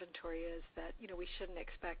dealer inventory is, that, we shouldn't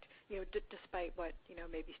expect, despite what,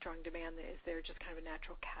 maybe strong demand, is there just kind of a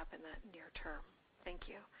natural cap in that near term? Thank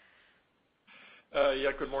you.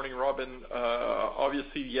 Yeah, good morning, Robin.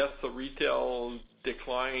 Obviously, yes, the retail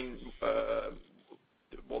decline,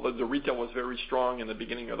 the retail was very strong in the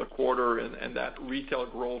beginning of the quarter, and that retail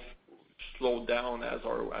growth slowed down as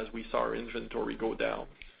we saw our inventory go down.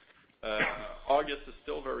 August is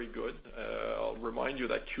still very good. I'll remind you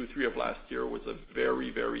that Q3 of last year was a very,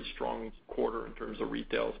 very strong quarter in terms of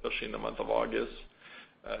retail, especially in the month of August.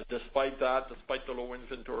 Despite that, despite the low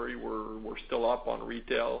inventory, we're still up on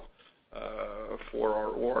retail for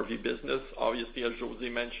our ORV business. Obviously, as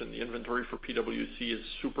José mentioned, the inventory for PWC is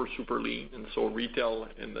super, super lean, and so retail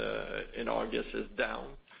in August is down.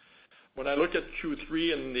 When I look at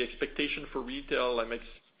Q3 and the expectation for retail,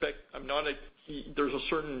 there's a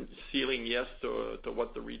certain ceiling, yes, to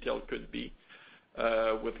what the retail could be.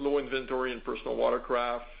 With low inventory in personal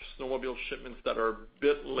watercraft, snowmobile shipments that are a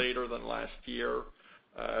bit later than last year,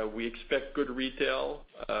 we expect good retail,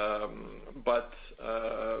 but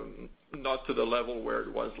not to the level where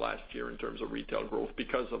it was last year in terms of retail growth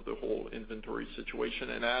because of the whole inventory situation.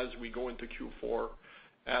 And as we go into Q4,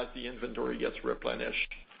 as the inventory gets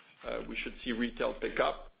replenished, we should see retail pick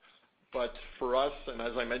up. But for us, and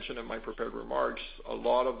as I mentioned in my prepared remarks, a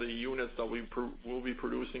lot of the units that we will be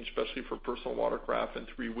producing, especially for personal watercraft and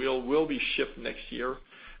three-wheel, will be shipped next year,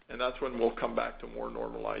 and that's when we'll come back to more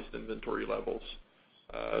normalized inventory levels.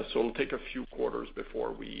 So it'll take a few quarters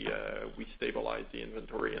before we stabilize the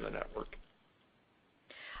inventory in the network.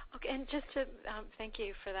 Okay, and just to thank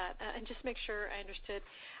you for that, and just make sure I understood,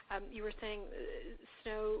 you were saying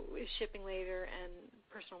snow is shipping later and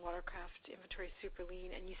personal watercraft inventory is super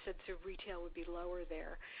lean, and you said so retail would be lower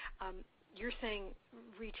there. You're saying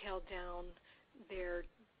retail down there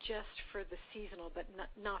just for the seasonal, but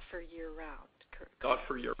not for year-round, correct? Not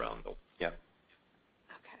for year-round, though. Yeah.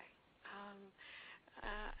 Okay.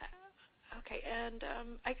 Okay, and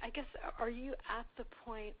I guess, are you at the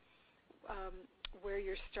point where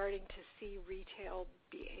you're starting to see retail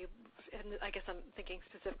be able, and I guess I'm thinking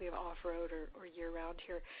specifically of off-road or year-round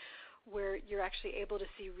here, where you're actually able to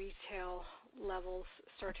see retail levels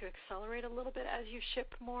start to accelerate a little bit as you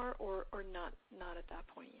ship more, or not at that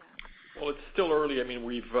point yet? Well, it's still early. I mean,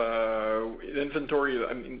 we've inventory.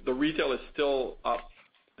 I mean, the retail is still up,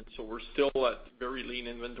 and so we're still at very lean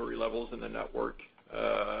inventory levels in the network.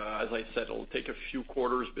 As I said, it'll take a few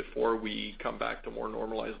quarters before we come back to more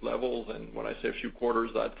normalized levels. And when I say a few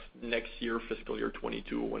quarters, that's next year, fiscal year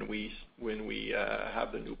 22, when we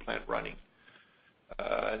have the new plant running.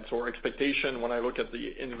 And so our expectation, when I look at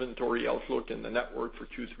the inventory outlook in the network for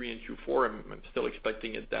Q3 and Q4, I'm still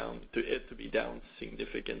expecting it to be down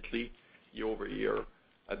significantly year over year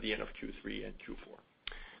at the end of Q3 and Q4.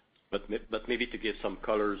 But maybe to give some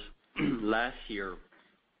colors, last year,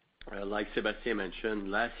 like Sébastien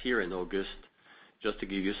mentioned, last year in August, just to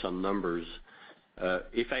give you some numbers,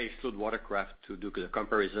 if I exclude watercraft to do the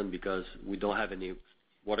comparison because we don't have any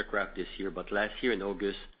watercraft this year, but last year in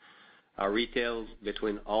August, our retail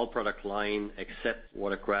between all product line except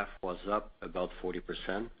watercraft was up about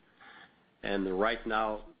 40%. And right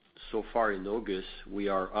now, so far in August, we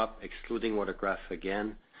are up, excluding watercraft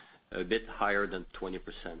again, a bit higher than 20%.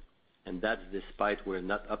 And that's despite we're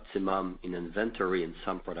not optimum in inventory in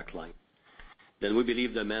some product line. Then we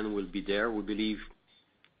believe demand will be there. We believe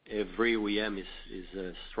every OEM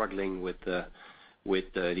is struggling with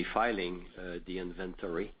refiling the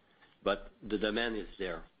inventory, but the demand is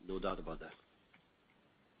there, no doubt about that.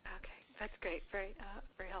 Okay, that's great. Very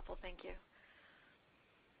helpful. Thank you.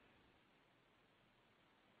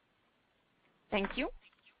 Thank you.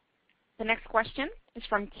 The next question is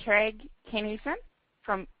from Craig Kennison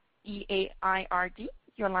from EAIRD.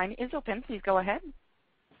 Your line is open. Please go ahead.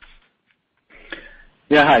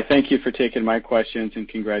 Yeah, hi. Thank you for taking my questions, and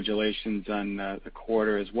congratulations on the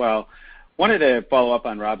quarter as well. Wanted to follow up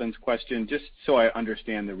on Robin's question, just so I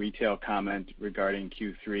understand the retail comment regarding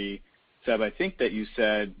Q3. Seb, I think that you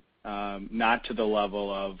said not to the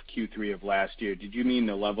level of Q3 of last year. Did you mean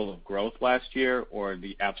the level of growth last year or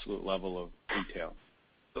the absolute level of retail?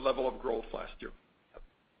 The level of growth last year.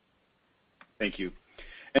 Thank you.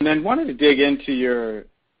 And then wanted to dig into your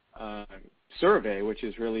survey, which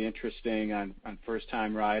is really interesting on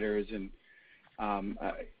first-time riders. And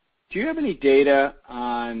do you have any data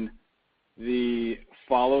on the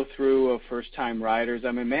follow-through of first-time riders?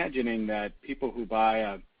 I'm imagining that people who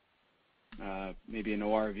buy maybe an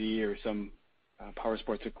ORV or some power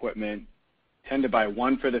sports equipment tend to buy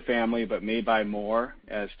one for the family, but may buy more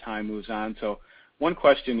as time moves on. So one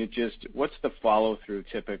question is just, what's the follow-through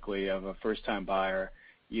typically of a first-time buyer,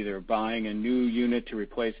 either buying a new unit to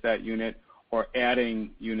replace that unit or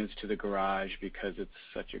adding units to the garage because it's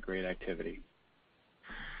such a great activity?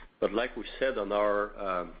 But like we said on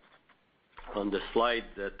our on the slide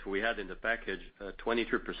that we had in the package,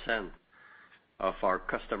 23% of our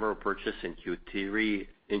customer purchase in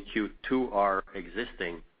Q2 are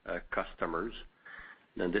existing customers.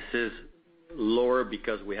 And this is lower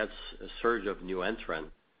because we had a surge of new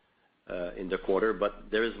entrants in the quarter. But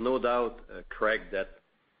there is no doubt, Craig,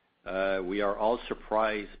 that we are all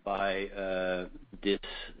surprised by this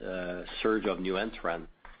surge of new entrants,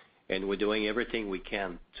 and we're doing everything we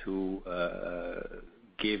can to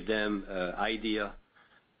give them idea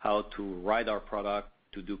how to ride our product,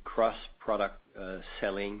 to do cross-product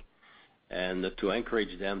selling, and to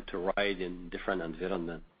encourage them to ride in different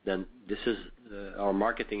environments. Then this is our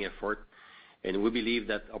marketing effort, and we believe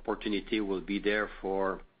that opportunity will be there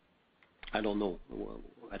for, I don't know,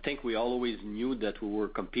 I think we always knew that we were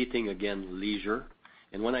competing against leisure.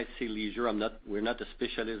 And when I say leisure, we're not a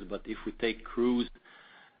specialist, but if we take cruise,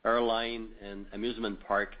 airline, and amusement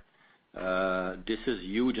park, this is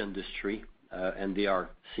huge industry, and they are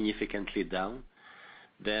significantly down.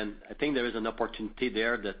 then I think there is an opportunity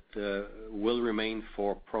there that will remain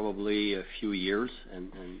for probably a few years.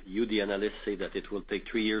 And you, the analysts, say that it will take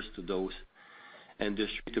 3 years to those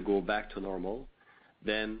industry to go back to normal.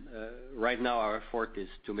 Then right now our effort is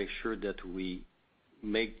to make sure that we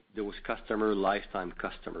make those customers lifetime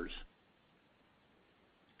customers.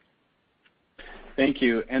 Thank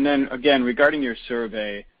you. And then again, regarding your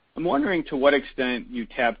survey, I'm wondering to what extent you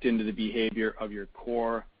tapped into the behavior of your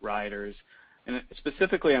core riders. And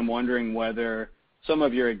specifically, I'm wondering whether some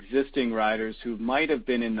of your existing riders who might have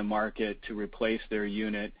been in the market to replace their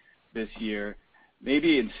unit this year,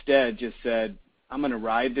 maybe instead just said, I'm going to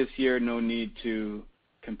ride this year, no need to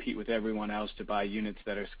compete with everyone else to buy units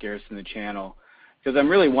that are scarce in the channel. Because I'm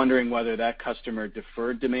really wondering whether that customer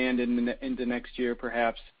deferred demand into next year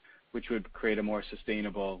perhaps, which would create a more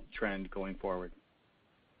sustainable trend going forward.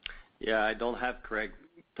 Yeah, I don't have, Craig,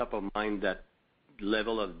 top of mind that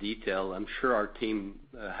level of detail. I'm sure our team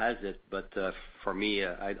has it, but for me,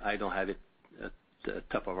 I don't have it at the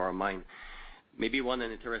top of our mind. Maybe one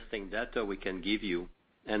interesting data we can give you,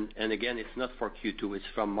 and again, it's not for Q2, it's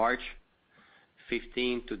from March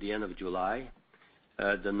 15 to the end of July.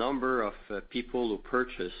 The number of people who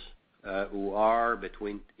purchase who are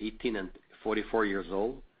between 18 and 44 years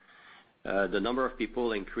old, the number of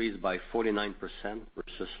people increased by 49%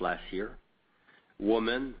 versus last year.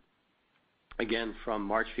 Women, again, from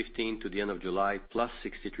March 15 to the end of July, plus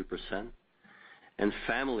 63%. And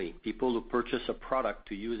family, people who purchase a product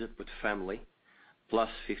to use it with family, plus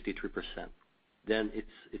 53%. Then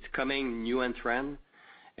it's coming new and trend,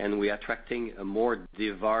 and we're attracting a more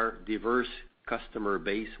diverse customer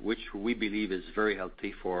base, which we believe is very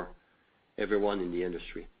healthy for everyone in the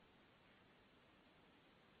industry.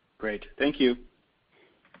 Great. Thank you.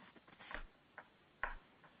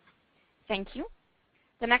 Thank you.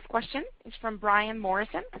 The next question is from Brian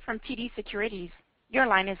Morrison from TD Securities. Your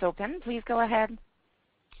line is open. Please go ahead.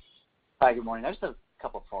 Hi, good morning. I just have a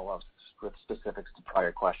couple of follow-ups with specifics to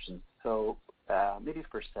prior questions. So maybe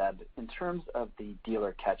for Seb, in terms of the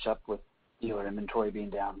dealer catch-up with dealer inventory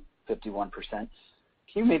being down 51%, can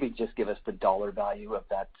you maybe just give us the dollar value of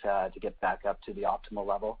that to get back up to the optimal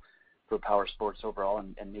level for power sports overall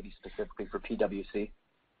and maybe specifically for PWC?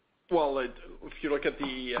 Well, if you look at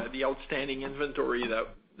the outstanding inventory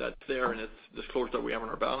that's there, and it's disclosed that we have on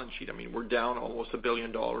our balance sheet, I mean, we're down almost $1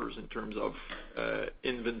 billion in terms of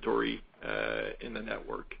inventory in the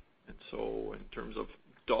network. And so in terms of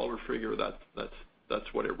dollar figure, that's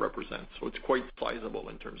what it represents. So it's quite sizable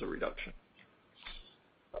in terms of reduction.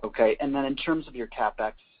 Okay. And then in terms of your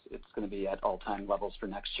CapEx, it's going to be at all-time levels for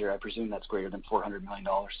next year. I presume that's greater than $400 million.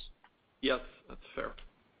 Yes, that's fair.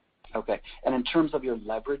 Okay. And in terms of your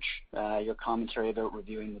leverage, your commentary about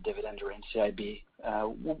reviewing the dividend or NCIB,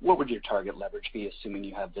 what would your target leverage be, assuming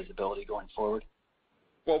you have visibility going forward?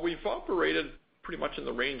 Well, we've operated pretty much in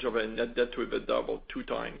the range of a net debt to EBITDA about 2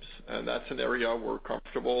 times, and that's an area we're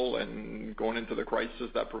comfortable. And going into the crisis,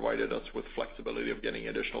 that provided us with flexibility of getting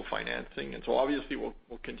additional financing. And so obviously we'll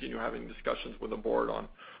continue having discussions with the board on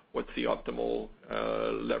what's the optimal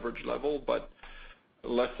leverage level, but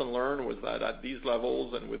lesson learned was that at these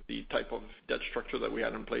levels and with the type of debt structure that we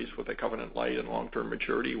had in place with a covenant light and long-term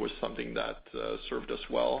maturity was something that served us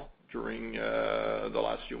well during the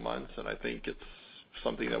last few months, and I think it's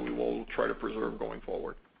something that we will try to preserve going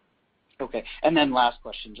forward. Okay. And then last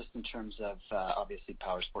question, just in terms of obviously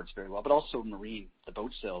power sports very well, but also marine. The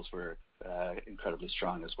boat sales were incredibly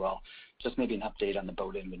strong as well. Just maybe an update on the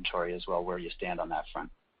boat inventory as well, where you stand on that front.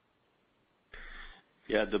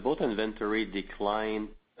 Yeah, the boat inventory declined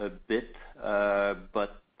a bit,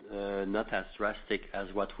 but not as drastic as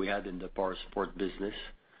what we had in the power sport business.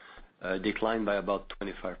 Declined by about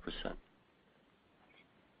 25%.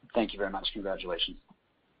 Thank you very much. Congratulations.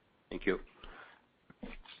 Thank you.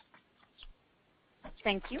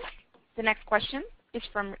 Thank you. The next question is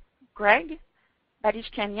from Greg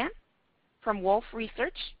Badishkanian from Wolfe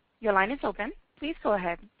Research. Your line is open. Please go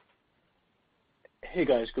ahead. Hey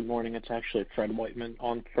guys, good morning. It's actually Fred Whiteman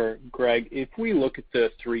on for Greg. If we look at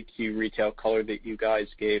the 3Q retail color that you guys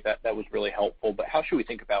gave, that was really helpful. But how should we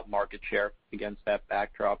think about market share against that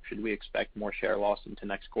backdrop? Should we expect more share loss into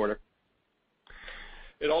next quarter?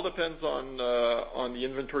 It all depends on the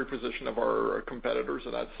inventory position of our competitors,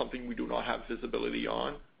 and that's something we do not have visibility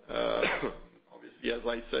on. Obviously, as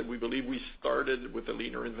I said, we believe we started with a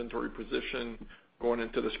leaner inventory position going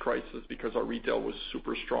into this crisis because our retail was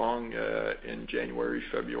super strong in January,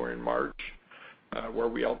 February, and March, where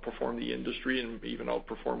we outperformed the industry and even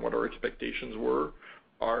outperformed what our expectations were.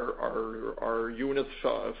 Our units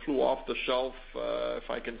flew off the shelf, if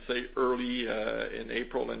I can say, early in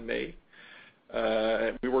April and May.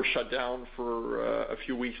 We were shut down for a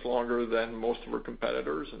few weeks longer than most of our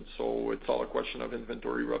competitors, and so it's all a question of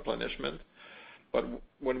inventory replenishment. But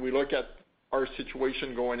when we look at our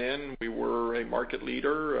situation going in, we were a market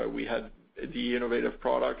leader. We had the innovative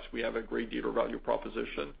products. We have a great dealer value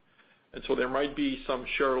proposition. And so there might be some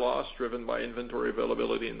share loss driven by inventory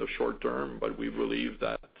availability in the short term, but we believe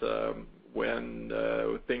that when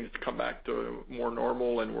things come back to more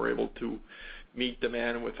normal and we're able to meet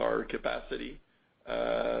demand with our capacity,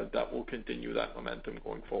 that will continue that momentum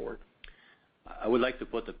going forward. I would like to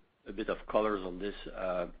put a bit of colors on this.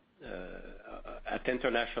 At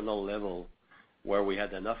international level, where we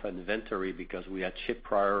had enough inventory because we had shipped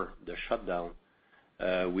prior the shutdown,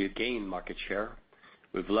 we gained market share.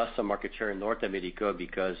 We've lost some market share in North America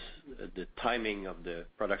because the timing of the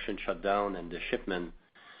production shutdown and the shipment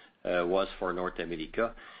was for North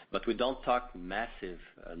America. But we don't talk massive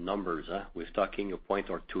numbers. We're talking a point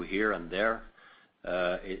or two here and there.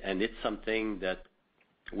 And it's something that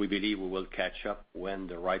we believe we will catch up when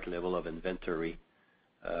the right level of inventory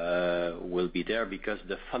will be there, because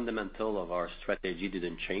the fundamental of our strategy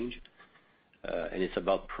didn't change. And it's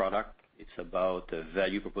about product. It's about the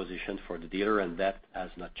value proposition for the dealer, and that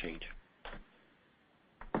has not changed.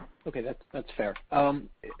 Okay, that's fair.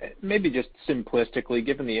 Maybe just simplistically,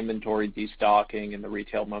 given the inventory destocking and the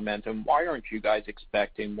retail momentum, why aren't you guys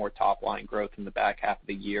expecting more top-line growth in the back half of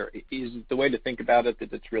the year? Is the way to think about it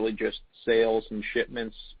that it's really just sales and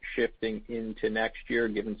shipments shifting into next year,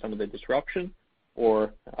 given some of the disruption,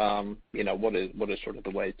 or what is sort of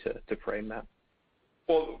the way to frame that?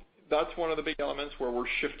 Well, that's one of the big elements where we're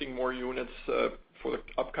shifting more units for the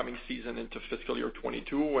upcoming season into fiscal year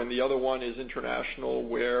 22, and the other one is international,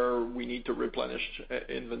 where we need to replenish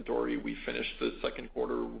inventory. We finished the second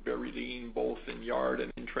quarter very lean, both in yard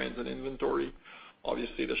and in transit inventory.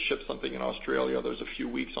 Obviously, to ship something in Australia, there's a few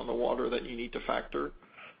weeks on the water that you need to factor,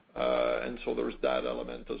 and so there's that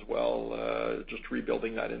element as well, just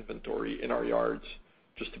rebuilding that inventory in our yards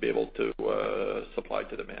just to be able to supply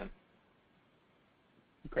to demand.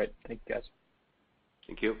 Great. Thank you, guys.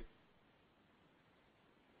 Thank you.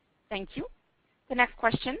 Thank you. The next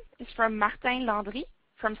question is from Martin Landry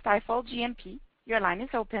from Stifel GMP. Your line is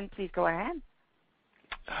open. Please go ahead.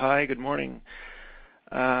 Hi, good morning.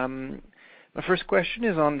 My first question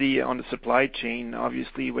is on the supply chain.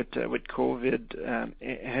 Obviously, with COVID,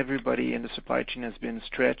 everybody in the supply chain has been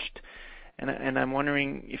stretched, and I'm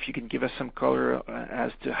wondering if you can give us some color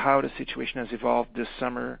as to how the situation has evolved this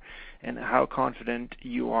summer, and how confident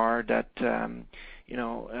you are that the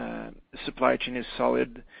supply chain is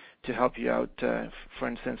solid to help you out, for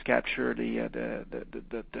instance, capture the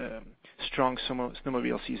strong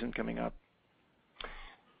snowmobile season coming up.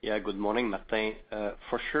 Yeah, good morning, Martin.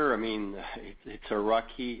 For sure, I mean, it's a rock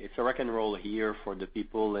and roll here for the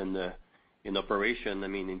people in operation. I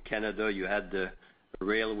mean, in Canada, you had the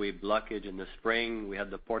railway blockage in the spring. We had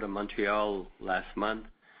the Port of Montreal last month.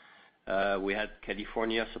 We had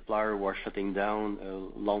California supplier who are shutting down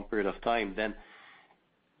a long period of time.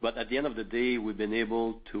 But at the end of the day, we've been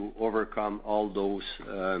able to overcome all those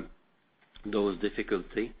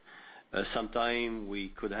difficulties. Sometimes we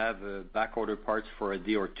could have back order parts for a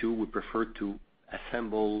day or two. We prefer to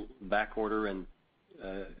assemble back order and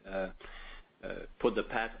put the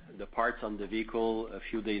parts on the vehicle a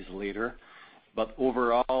few days later. But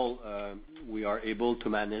overall, we are able to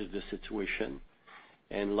manage the situation.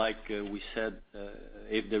 And like we said,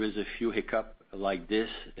 if there is a few hiccup like this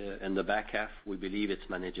in the back half, we believe it's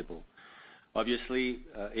manageable. Obviously,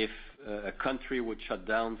 if a country would shut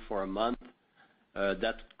down for a month,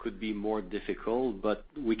 that could be more difficult, but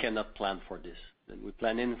we cannot plan for this. We're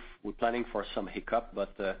planning for some hiccup,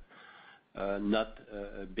 but not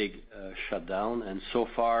a big shutdown. And so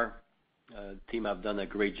far, the team have done a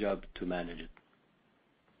great job to manage it.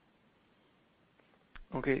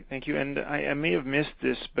 Okay, thank you. And I may have missed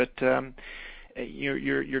this, but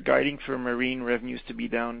you're guiding for marine revenues to be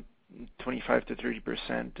down 25 to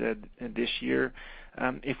 30% this year.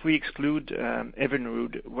 If we exclude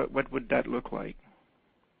Evinrude, what would that look like?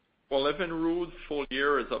 Well, Evinrude full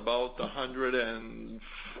year is about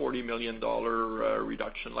 $140 million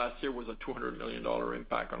reduction. Last year was a $200 million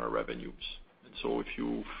impact on our revenues. And so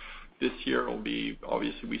this year it'll be,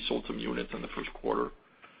 obviously we sold some units in the first quarter.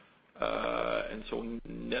 And so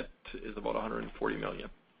net is about $140 million.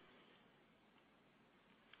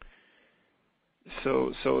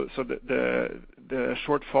 So the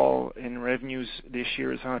shortfall in revenues this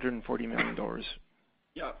year is $140 million.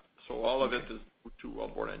 Yeah. So all of it is to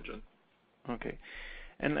outboard engine. Okay.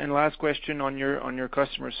 And last question on your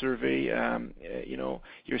customer survey,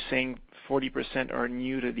 you're saying 40% are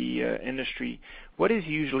new to the industry. What is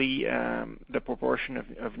usually the proportion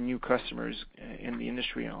of new customers in the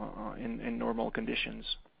industry in normal conditions?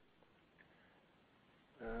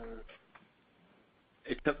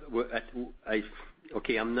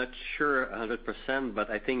 I'm not sure 100%,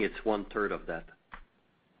 but I think it's 1/3 of that.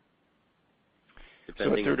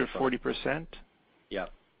 So 1/3 of 40%? Yeah.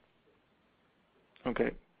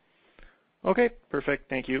 Okay. Okay, perfect.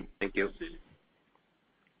 Thank you. Thank you.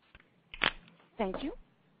 Thank you.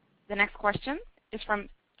 The next question is from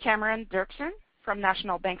Cameron Doerksen from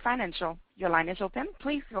National Bank Financial. Your line is open.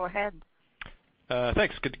 Please go ahead.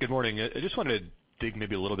 Thanks. Good morning. I just wanted to dig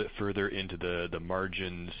maybe a little bit further into the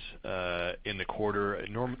margins in the quarter.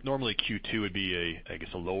 Normally Q2 would be a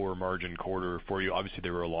lower margin quarter for you. Obviously,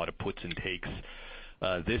 there were a lot of puts and takes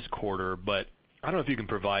this quarter, but I don't know if you can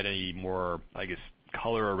provide any more,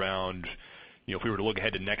 color around, if we were to look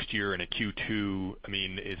ahead to next year and at Q2,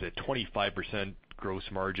 is a 25% gross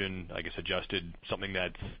margin, adjusted, something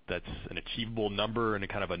that's an achievable number in a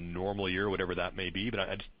kind of a normal year, whatever that may be. But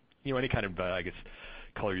I just, any kind of,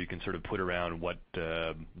 color you can sort of put around what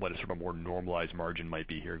a sort of more normalized margin might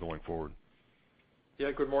be here going forward.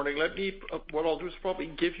 Yeah, good morning. What I'll do is probably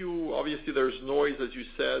give you, obviously there's noise, as you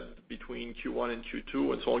said, between Q1 and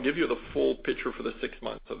Q2, and so I'll give you the full picture for the 6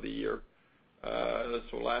 months of the year.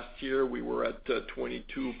 So last year we were at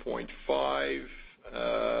 22.5,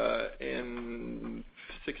 and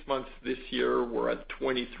 6 months this year we're at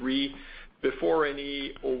 23, before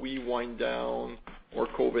any OE wind down or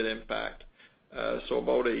COVID impact. So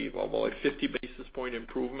about a 50 basis point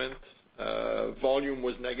improvement. Volume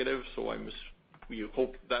was negative, so we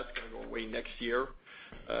hope that's going to go away next year.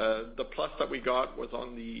 The plus that we got was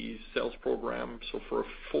on the sales program, so for a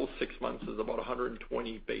full 6 months is about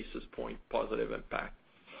 120 basis point positive impact.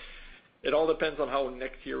 It all depends on how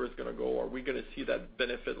next year is going to go. Are we going to see that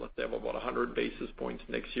benefit, let's say, of about 100 basis points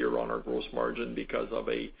next year on our gross margin because of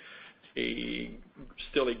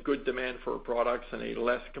still a good demand for our products and a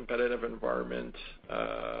less competitive environment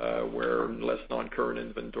where less non-current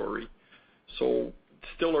inventory. So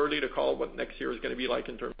still early to call what next year is going to be like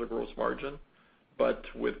in terms of gross margin, but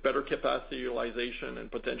with better capacity utilization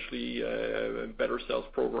and potentially better sales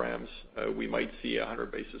programs, we might see a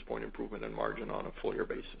 100 basis point improvement in margin on a full year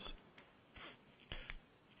basis.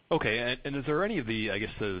 Okay, and is there any of the,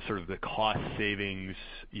 the sort of the cost savings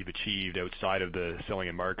you've achieved outside of the selling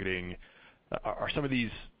and marketing, are some of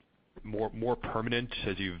these more permanent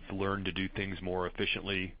as you've learned to do things more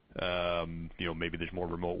efficiently? Maybe there's more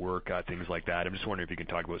remote work, things like that. I'm just wondering if you can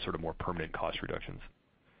talk about sort of more permanent cost reductions.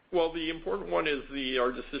 Well, the important one is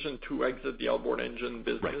our decision to exit the outboard engine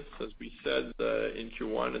business. Right. As we said in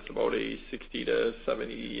Q1, it's about a 60 to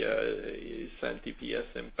 70 cent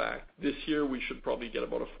EPS impact. This year, we should probably get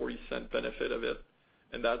about a 40-cent benefit of it,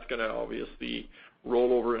 and that's going to obviously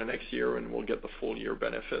roll over in the next year, and we'll get the full year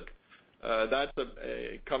benefit. That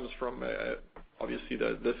comes from, obviously,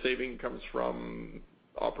 the saving comes from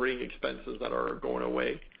operating expenses that are going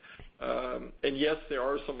away. And yes, there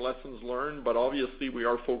are some lessons learned, but obviously we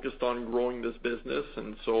are focused on growing this business,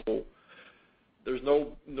 and so there's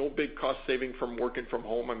no big cost saving from working from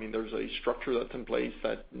home. There's a structure that's in place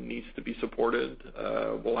that needs to be supported.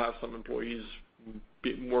 We'll have some employees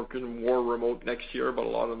working more remote next year, but a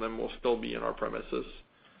lot of them will still be in our premises,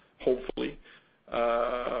 hopefully.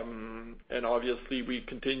 And obviously we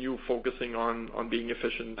continue focusing on being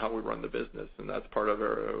efficient in how we run the business, and that's part of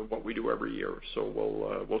what we do every year.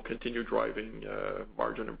 So we'll continue driving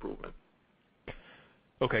margin improvement.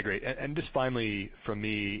 Okay, great. And just finally from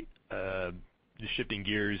me, just shifting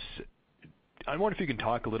gears, I wonder if you can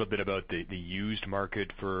talk a little bit about the used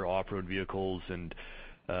market for off-road vehicles and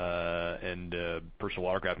personal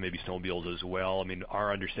watercraft, maybe snowmobiles as well.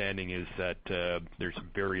 Our understanding is that there's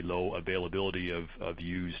very low availability of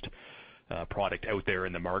used product out there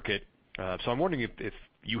in the market. So I'm wondering if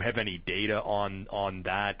you have any data on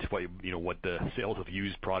that, what the sales of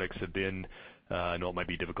used products have been. I know it might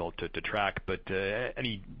be difficult to track, but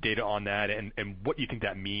any data on that and what you think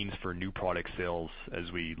that means for new product sales as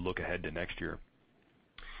we look ahead to next year?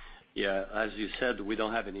 Yeah, as you said, we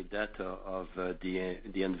don't have any data of the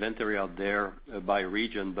inventory out there by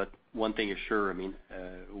region, but one thing is sure,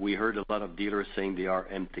 we heard a lot of dealers saying they are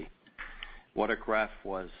empty. Watercraft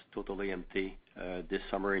was totally empty this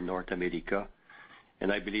summer in North America, and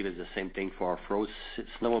I believe it's the same thing for off-road.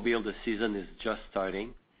 Snowmobile, the season is just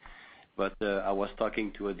starting, but I was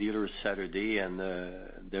talking to a dealer Saturday, and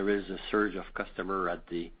there is a surge of customer at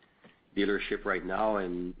the dealership right now,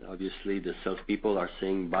 and obviously the salespeople are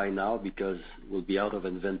saying buy now because we'll be out of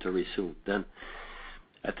inventory soon. Then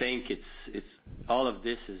I think it's all of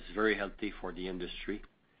this is very healthy for the industry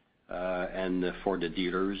and for the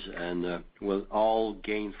dealers, and we'll all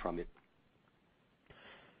gain from it.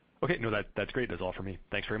 Okay, no, that's great. That's all for me.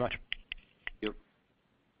 Thanks very much. Yep.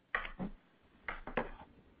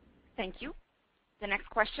 Thank you. The next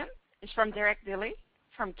question is from Derek Dilley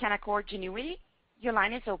from Canaccord Genuity. Your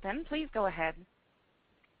line is open. Please go ahead.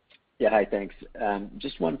 Yeah, hi, thanks.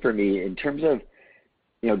 Just one for me. In terms of,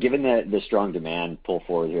 given the strong demand pull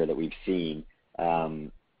forward here that we've seen,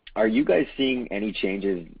 are you guys seeing any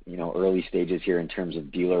changes, early stages here in terms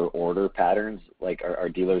of dealer order patterns? Like, are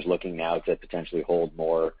dealers looking now to potentially hold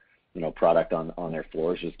more, product on their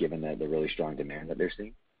floors, just given the really strong demand that they're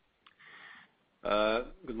seeing?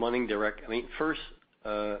 Good morning, Derek. First,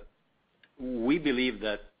 we believe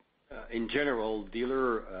that in general,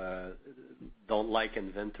 dealer don't like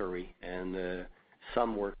inventory, and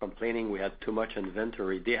some were complaining we had too much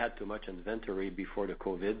inventory. They had too much inventory before the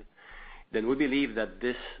COVID. Then we believe that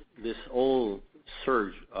this whole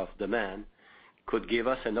surge of demand could give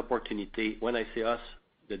us an opportunity, when I say us,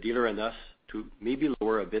 the dealer and us, to maybe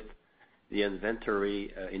lower a bit the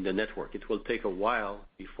inventory in the network. It will take a while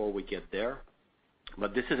before we get there,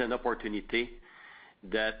 but this is an opportunity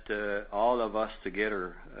that all of us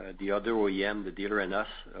together, the other OEM, the dealer and us,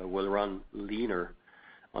 will run leaner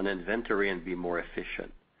on inventory and be more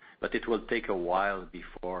efficient. But it will take a while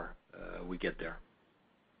before we get there.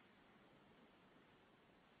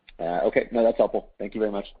 Okay, no, that's helpful. Thank you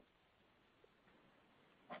very much.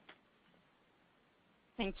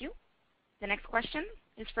 Thank you. The next question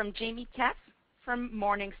is from Jamie Katz from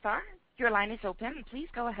Morningstar. Your line is open. Please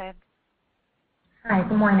go ahead. Hi,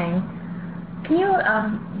 good morning. Can you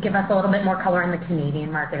give us a little bit more color in the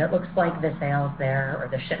Canadian market? It looks like the sales there, or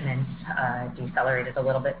the shipments, decelerated a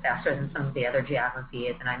little bit faster than some of the other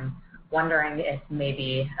geographies, and I'm wondering if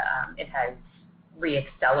maybe it has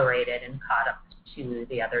re-accelerated and caught up to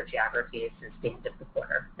the other geographies since the end of the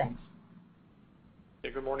quarter. Thanks.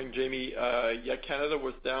 Hey, good morning, Jamie. Canada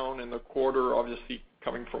was down in the quarter, obviously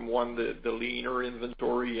coming from the leaner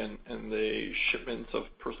inventory and the shipments of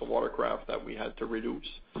personal watercraft that we had to reduce.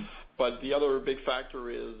 But the other big factor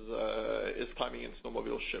is timing in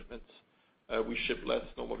snowmobile shipments. We shipped less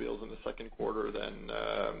snowmobiles in the second quarter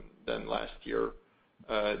than last year.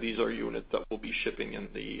 These are units that will be shipping in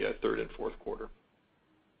the third and fourth quarter.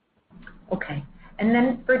 Okay. And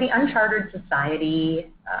then for the Unchartered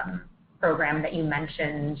Society program that you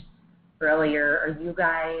mentioned earlier, are you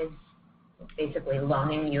guys basically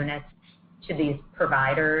loaning units to these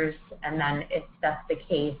providers? And then if that's the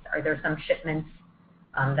case, are there some shipments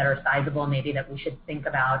that are sizable maybe that we should think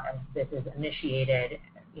about as this is initiated,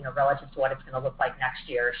 relative to what it's going to look like next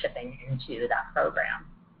year shipping into that program?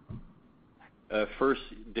 First,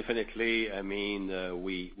 definitely,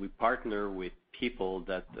 we partner with people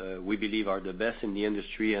that we believe are the best in the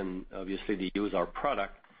industry, and obviously they use our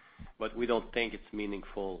product, but we don't think it's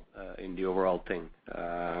meaningful in the overall thing.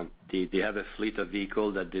 They have a fleet of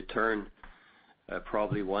vehicles that they turn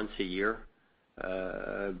probably once a year,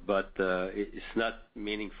 but it's not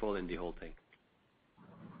meaningful in the whole thing.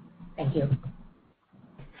 Thank you.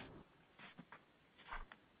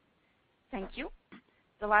 Thank you.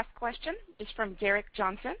 The last question is from Derek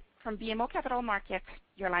Johnson from BMO Capital Markets.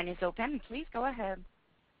 Your line is open. Please go ahead.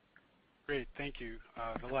 Great, thank you.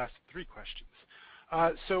 The last three questions.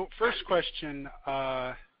 So first question,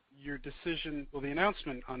 your decision, the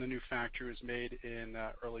announcement on the new factory was made in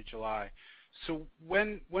early July. So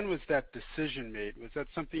when was that decision made? Was that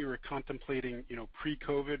something you were contemplating,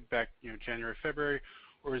 pre-COVID back, January, February,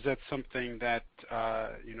 or is that something that,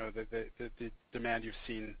 the demand you've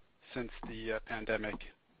seen since the pandemic,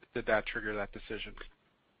 did that trigger that decision?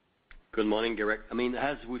 Good morning, Derek.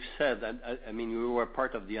 As we've said, we were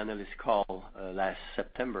part of the analyst call last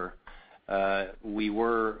September. We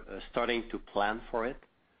were starting to plan for it.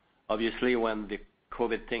 Obviously, when the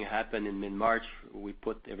COVID thing happened in mid-March, we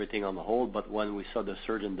put everything on hold, but when we saw the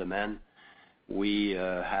surge in demand, we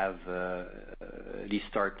have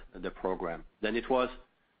restart the program. Then it was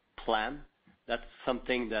planned. That's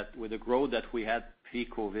something that with the growth that we had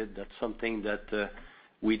pre-COVID, that's something that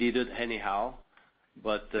we did it anyhow,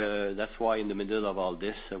 but that's why in the middle of all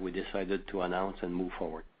this, we decided to announce and move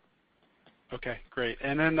forward. Okay, great.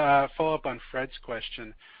 And then follow up on Fred's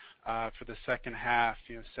question for the second half,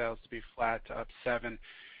 sales to be flat to up 7.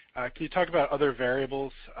 Can you talk about other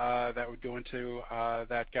variables that would go into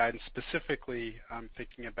that guidance? Specifically, I'm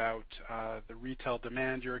thinking about the retail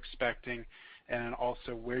demand you're expecting, and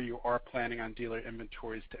also where you are planning on dealer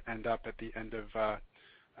inventories to end up at the end of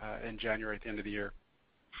in January, at the end of the year.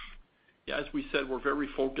 as we said, we're very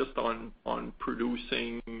focused on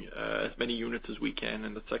producing as many units as we can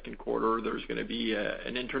in the second quarter. There's going to be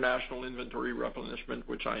an international inventory replenishment,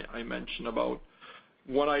 which I mentioned about.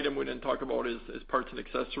 One item we didn't talk about is parts and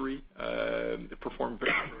accessory. It performed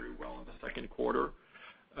very, very well in the second quarter,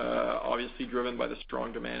 obviously driven by the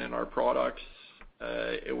strong demand in our products.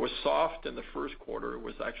 It was soft in the first quarter. It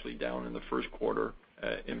was actually down in the first quarter,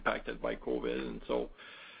 impacted by COVID. And so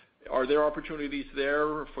are there opportunities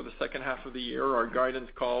there for the second half of the year? Our guidance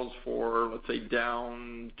calls for, let's say,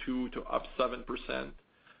 down 2% to up 7%.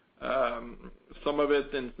 Some of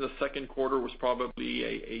it in the second quarter was probably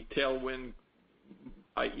a tailwind,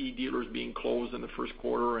 i.e. dealers being closed in the first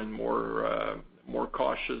quarter and more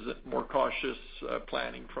cautious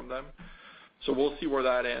planning from them. So we'll see where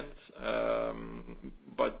that ends.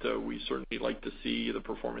 But we certainly like to see the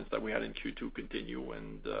performance that we had in Q2 continue,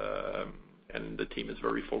 and the team is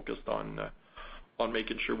very focused on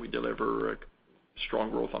making sure we deliver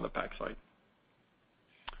strong growth on the pack side.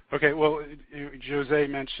 Okay. Well, José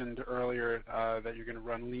mentioned earlier that you're going to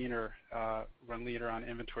run leaner on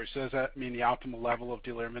inventory. So does that mean the optimal level of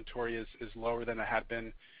dealer inventory is lower than it had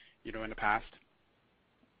been, in the past?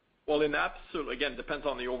 Well, in absolute, again, depends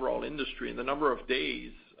on the overall industry and the number of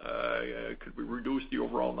days. Could we reduce the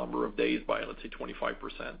overall number of days by, let's say,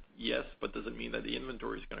 25%? Yes, but does it mean that the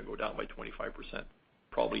inventory is going to go down by 25%?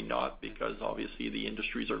 Probably not, because obviously the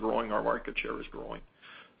industries are growing, our market share is growing.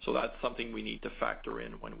 So that's something we need to factor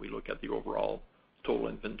in when we look at the overall total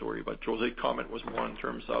inventory. But José's comment was more in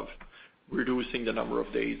terms of reducing the number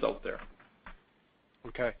of days out there.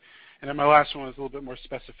 Okay. And then my last one was a little bit more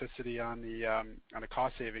specificity on the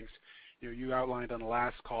cost savings. You outlined on the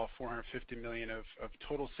last call $450 million of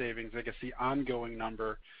total savings. I guess the ongoing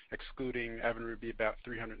number, excluding Evinrude, would be about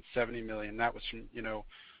 $370 million. That was from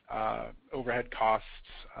overhead costs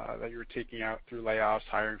that you were taking out through layoffs,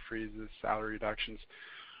 hiring freezes, salary reductions.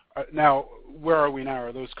 Now, where are we now?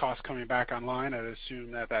 Are those costs coming back online? I'd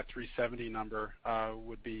assume that 370 number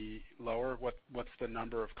would be lower. What's the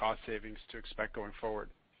number of cost savings to expect going forward?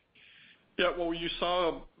 Yeah, well, you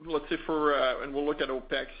saw, let's say and we'll look at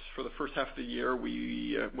OPEX for the first half of the year. When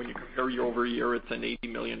you compare year over year, it's an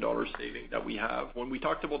 $80 million saving that we have. When we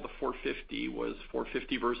talked about the 450, was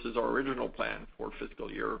 450 versus our original plan for fiscal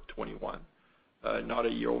year 21, not a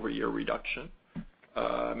year over year reduction.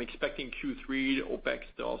 I'm expecting Q3 OPEX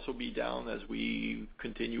to also be down as we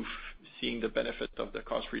continue seeing the benefit of the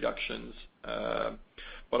cost reductions.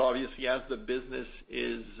 But obviously, as the business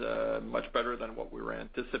is much better than what we were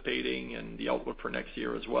anticipating, and the outlook for next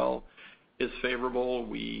year as well is favorable,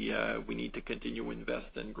 we need to continue to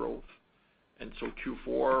invest in growth. And so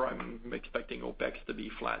Q4, I'm expecting OPEX to be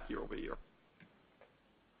flat year over year.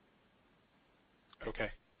 Okay.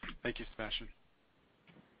 Thank you, Sebastian.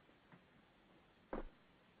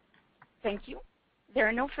 Thank you. There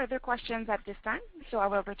are no further questions at this time, so I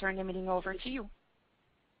will return the meeting over to you.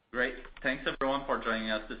 Great. Thanks, everyone, for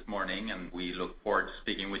joining us this morning, and we look forward to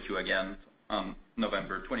speaking with you again on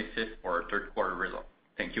November 25th for our third quarter results.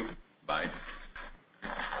 Thank you. Bye.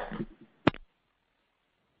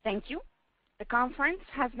 Thank you. The conference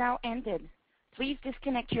has now ended. Please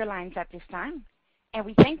disconnect your lines at this time, and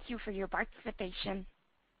we thank you for your participation.